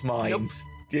DM's mind. Nope.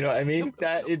 Do you know what I mean?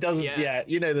 Nope. It doesn't.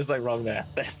 There's something wrong there.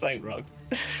 There's something wrong.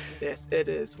 Yes, it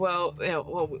is. Well,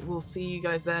 we'll see you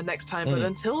guys there next time. But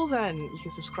until then, you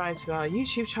can subscribe to our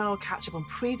YouTube channel, catch up on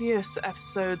previous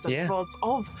episodes and pods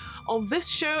of this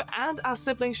show and our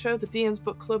sibling show, the DM's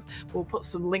Book Club. We'll put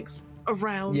some links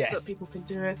around so that people can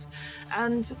do it.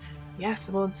 And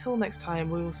until next time,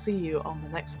 we will see you on the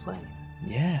next plane.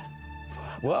 Yeah.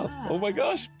 Well, oh my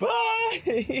gosh,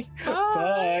 bye.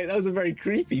 Bye. That was a very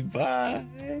creepy bye.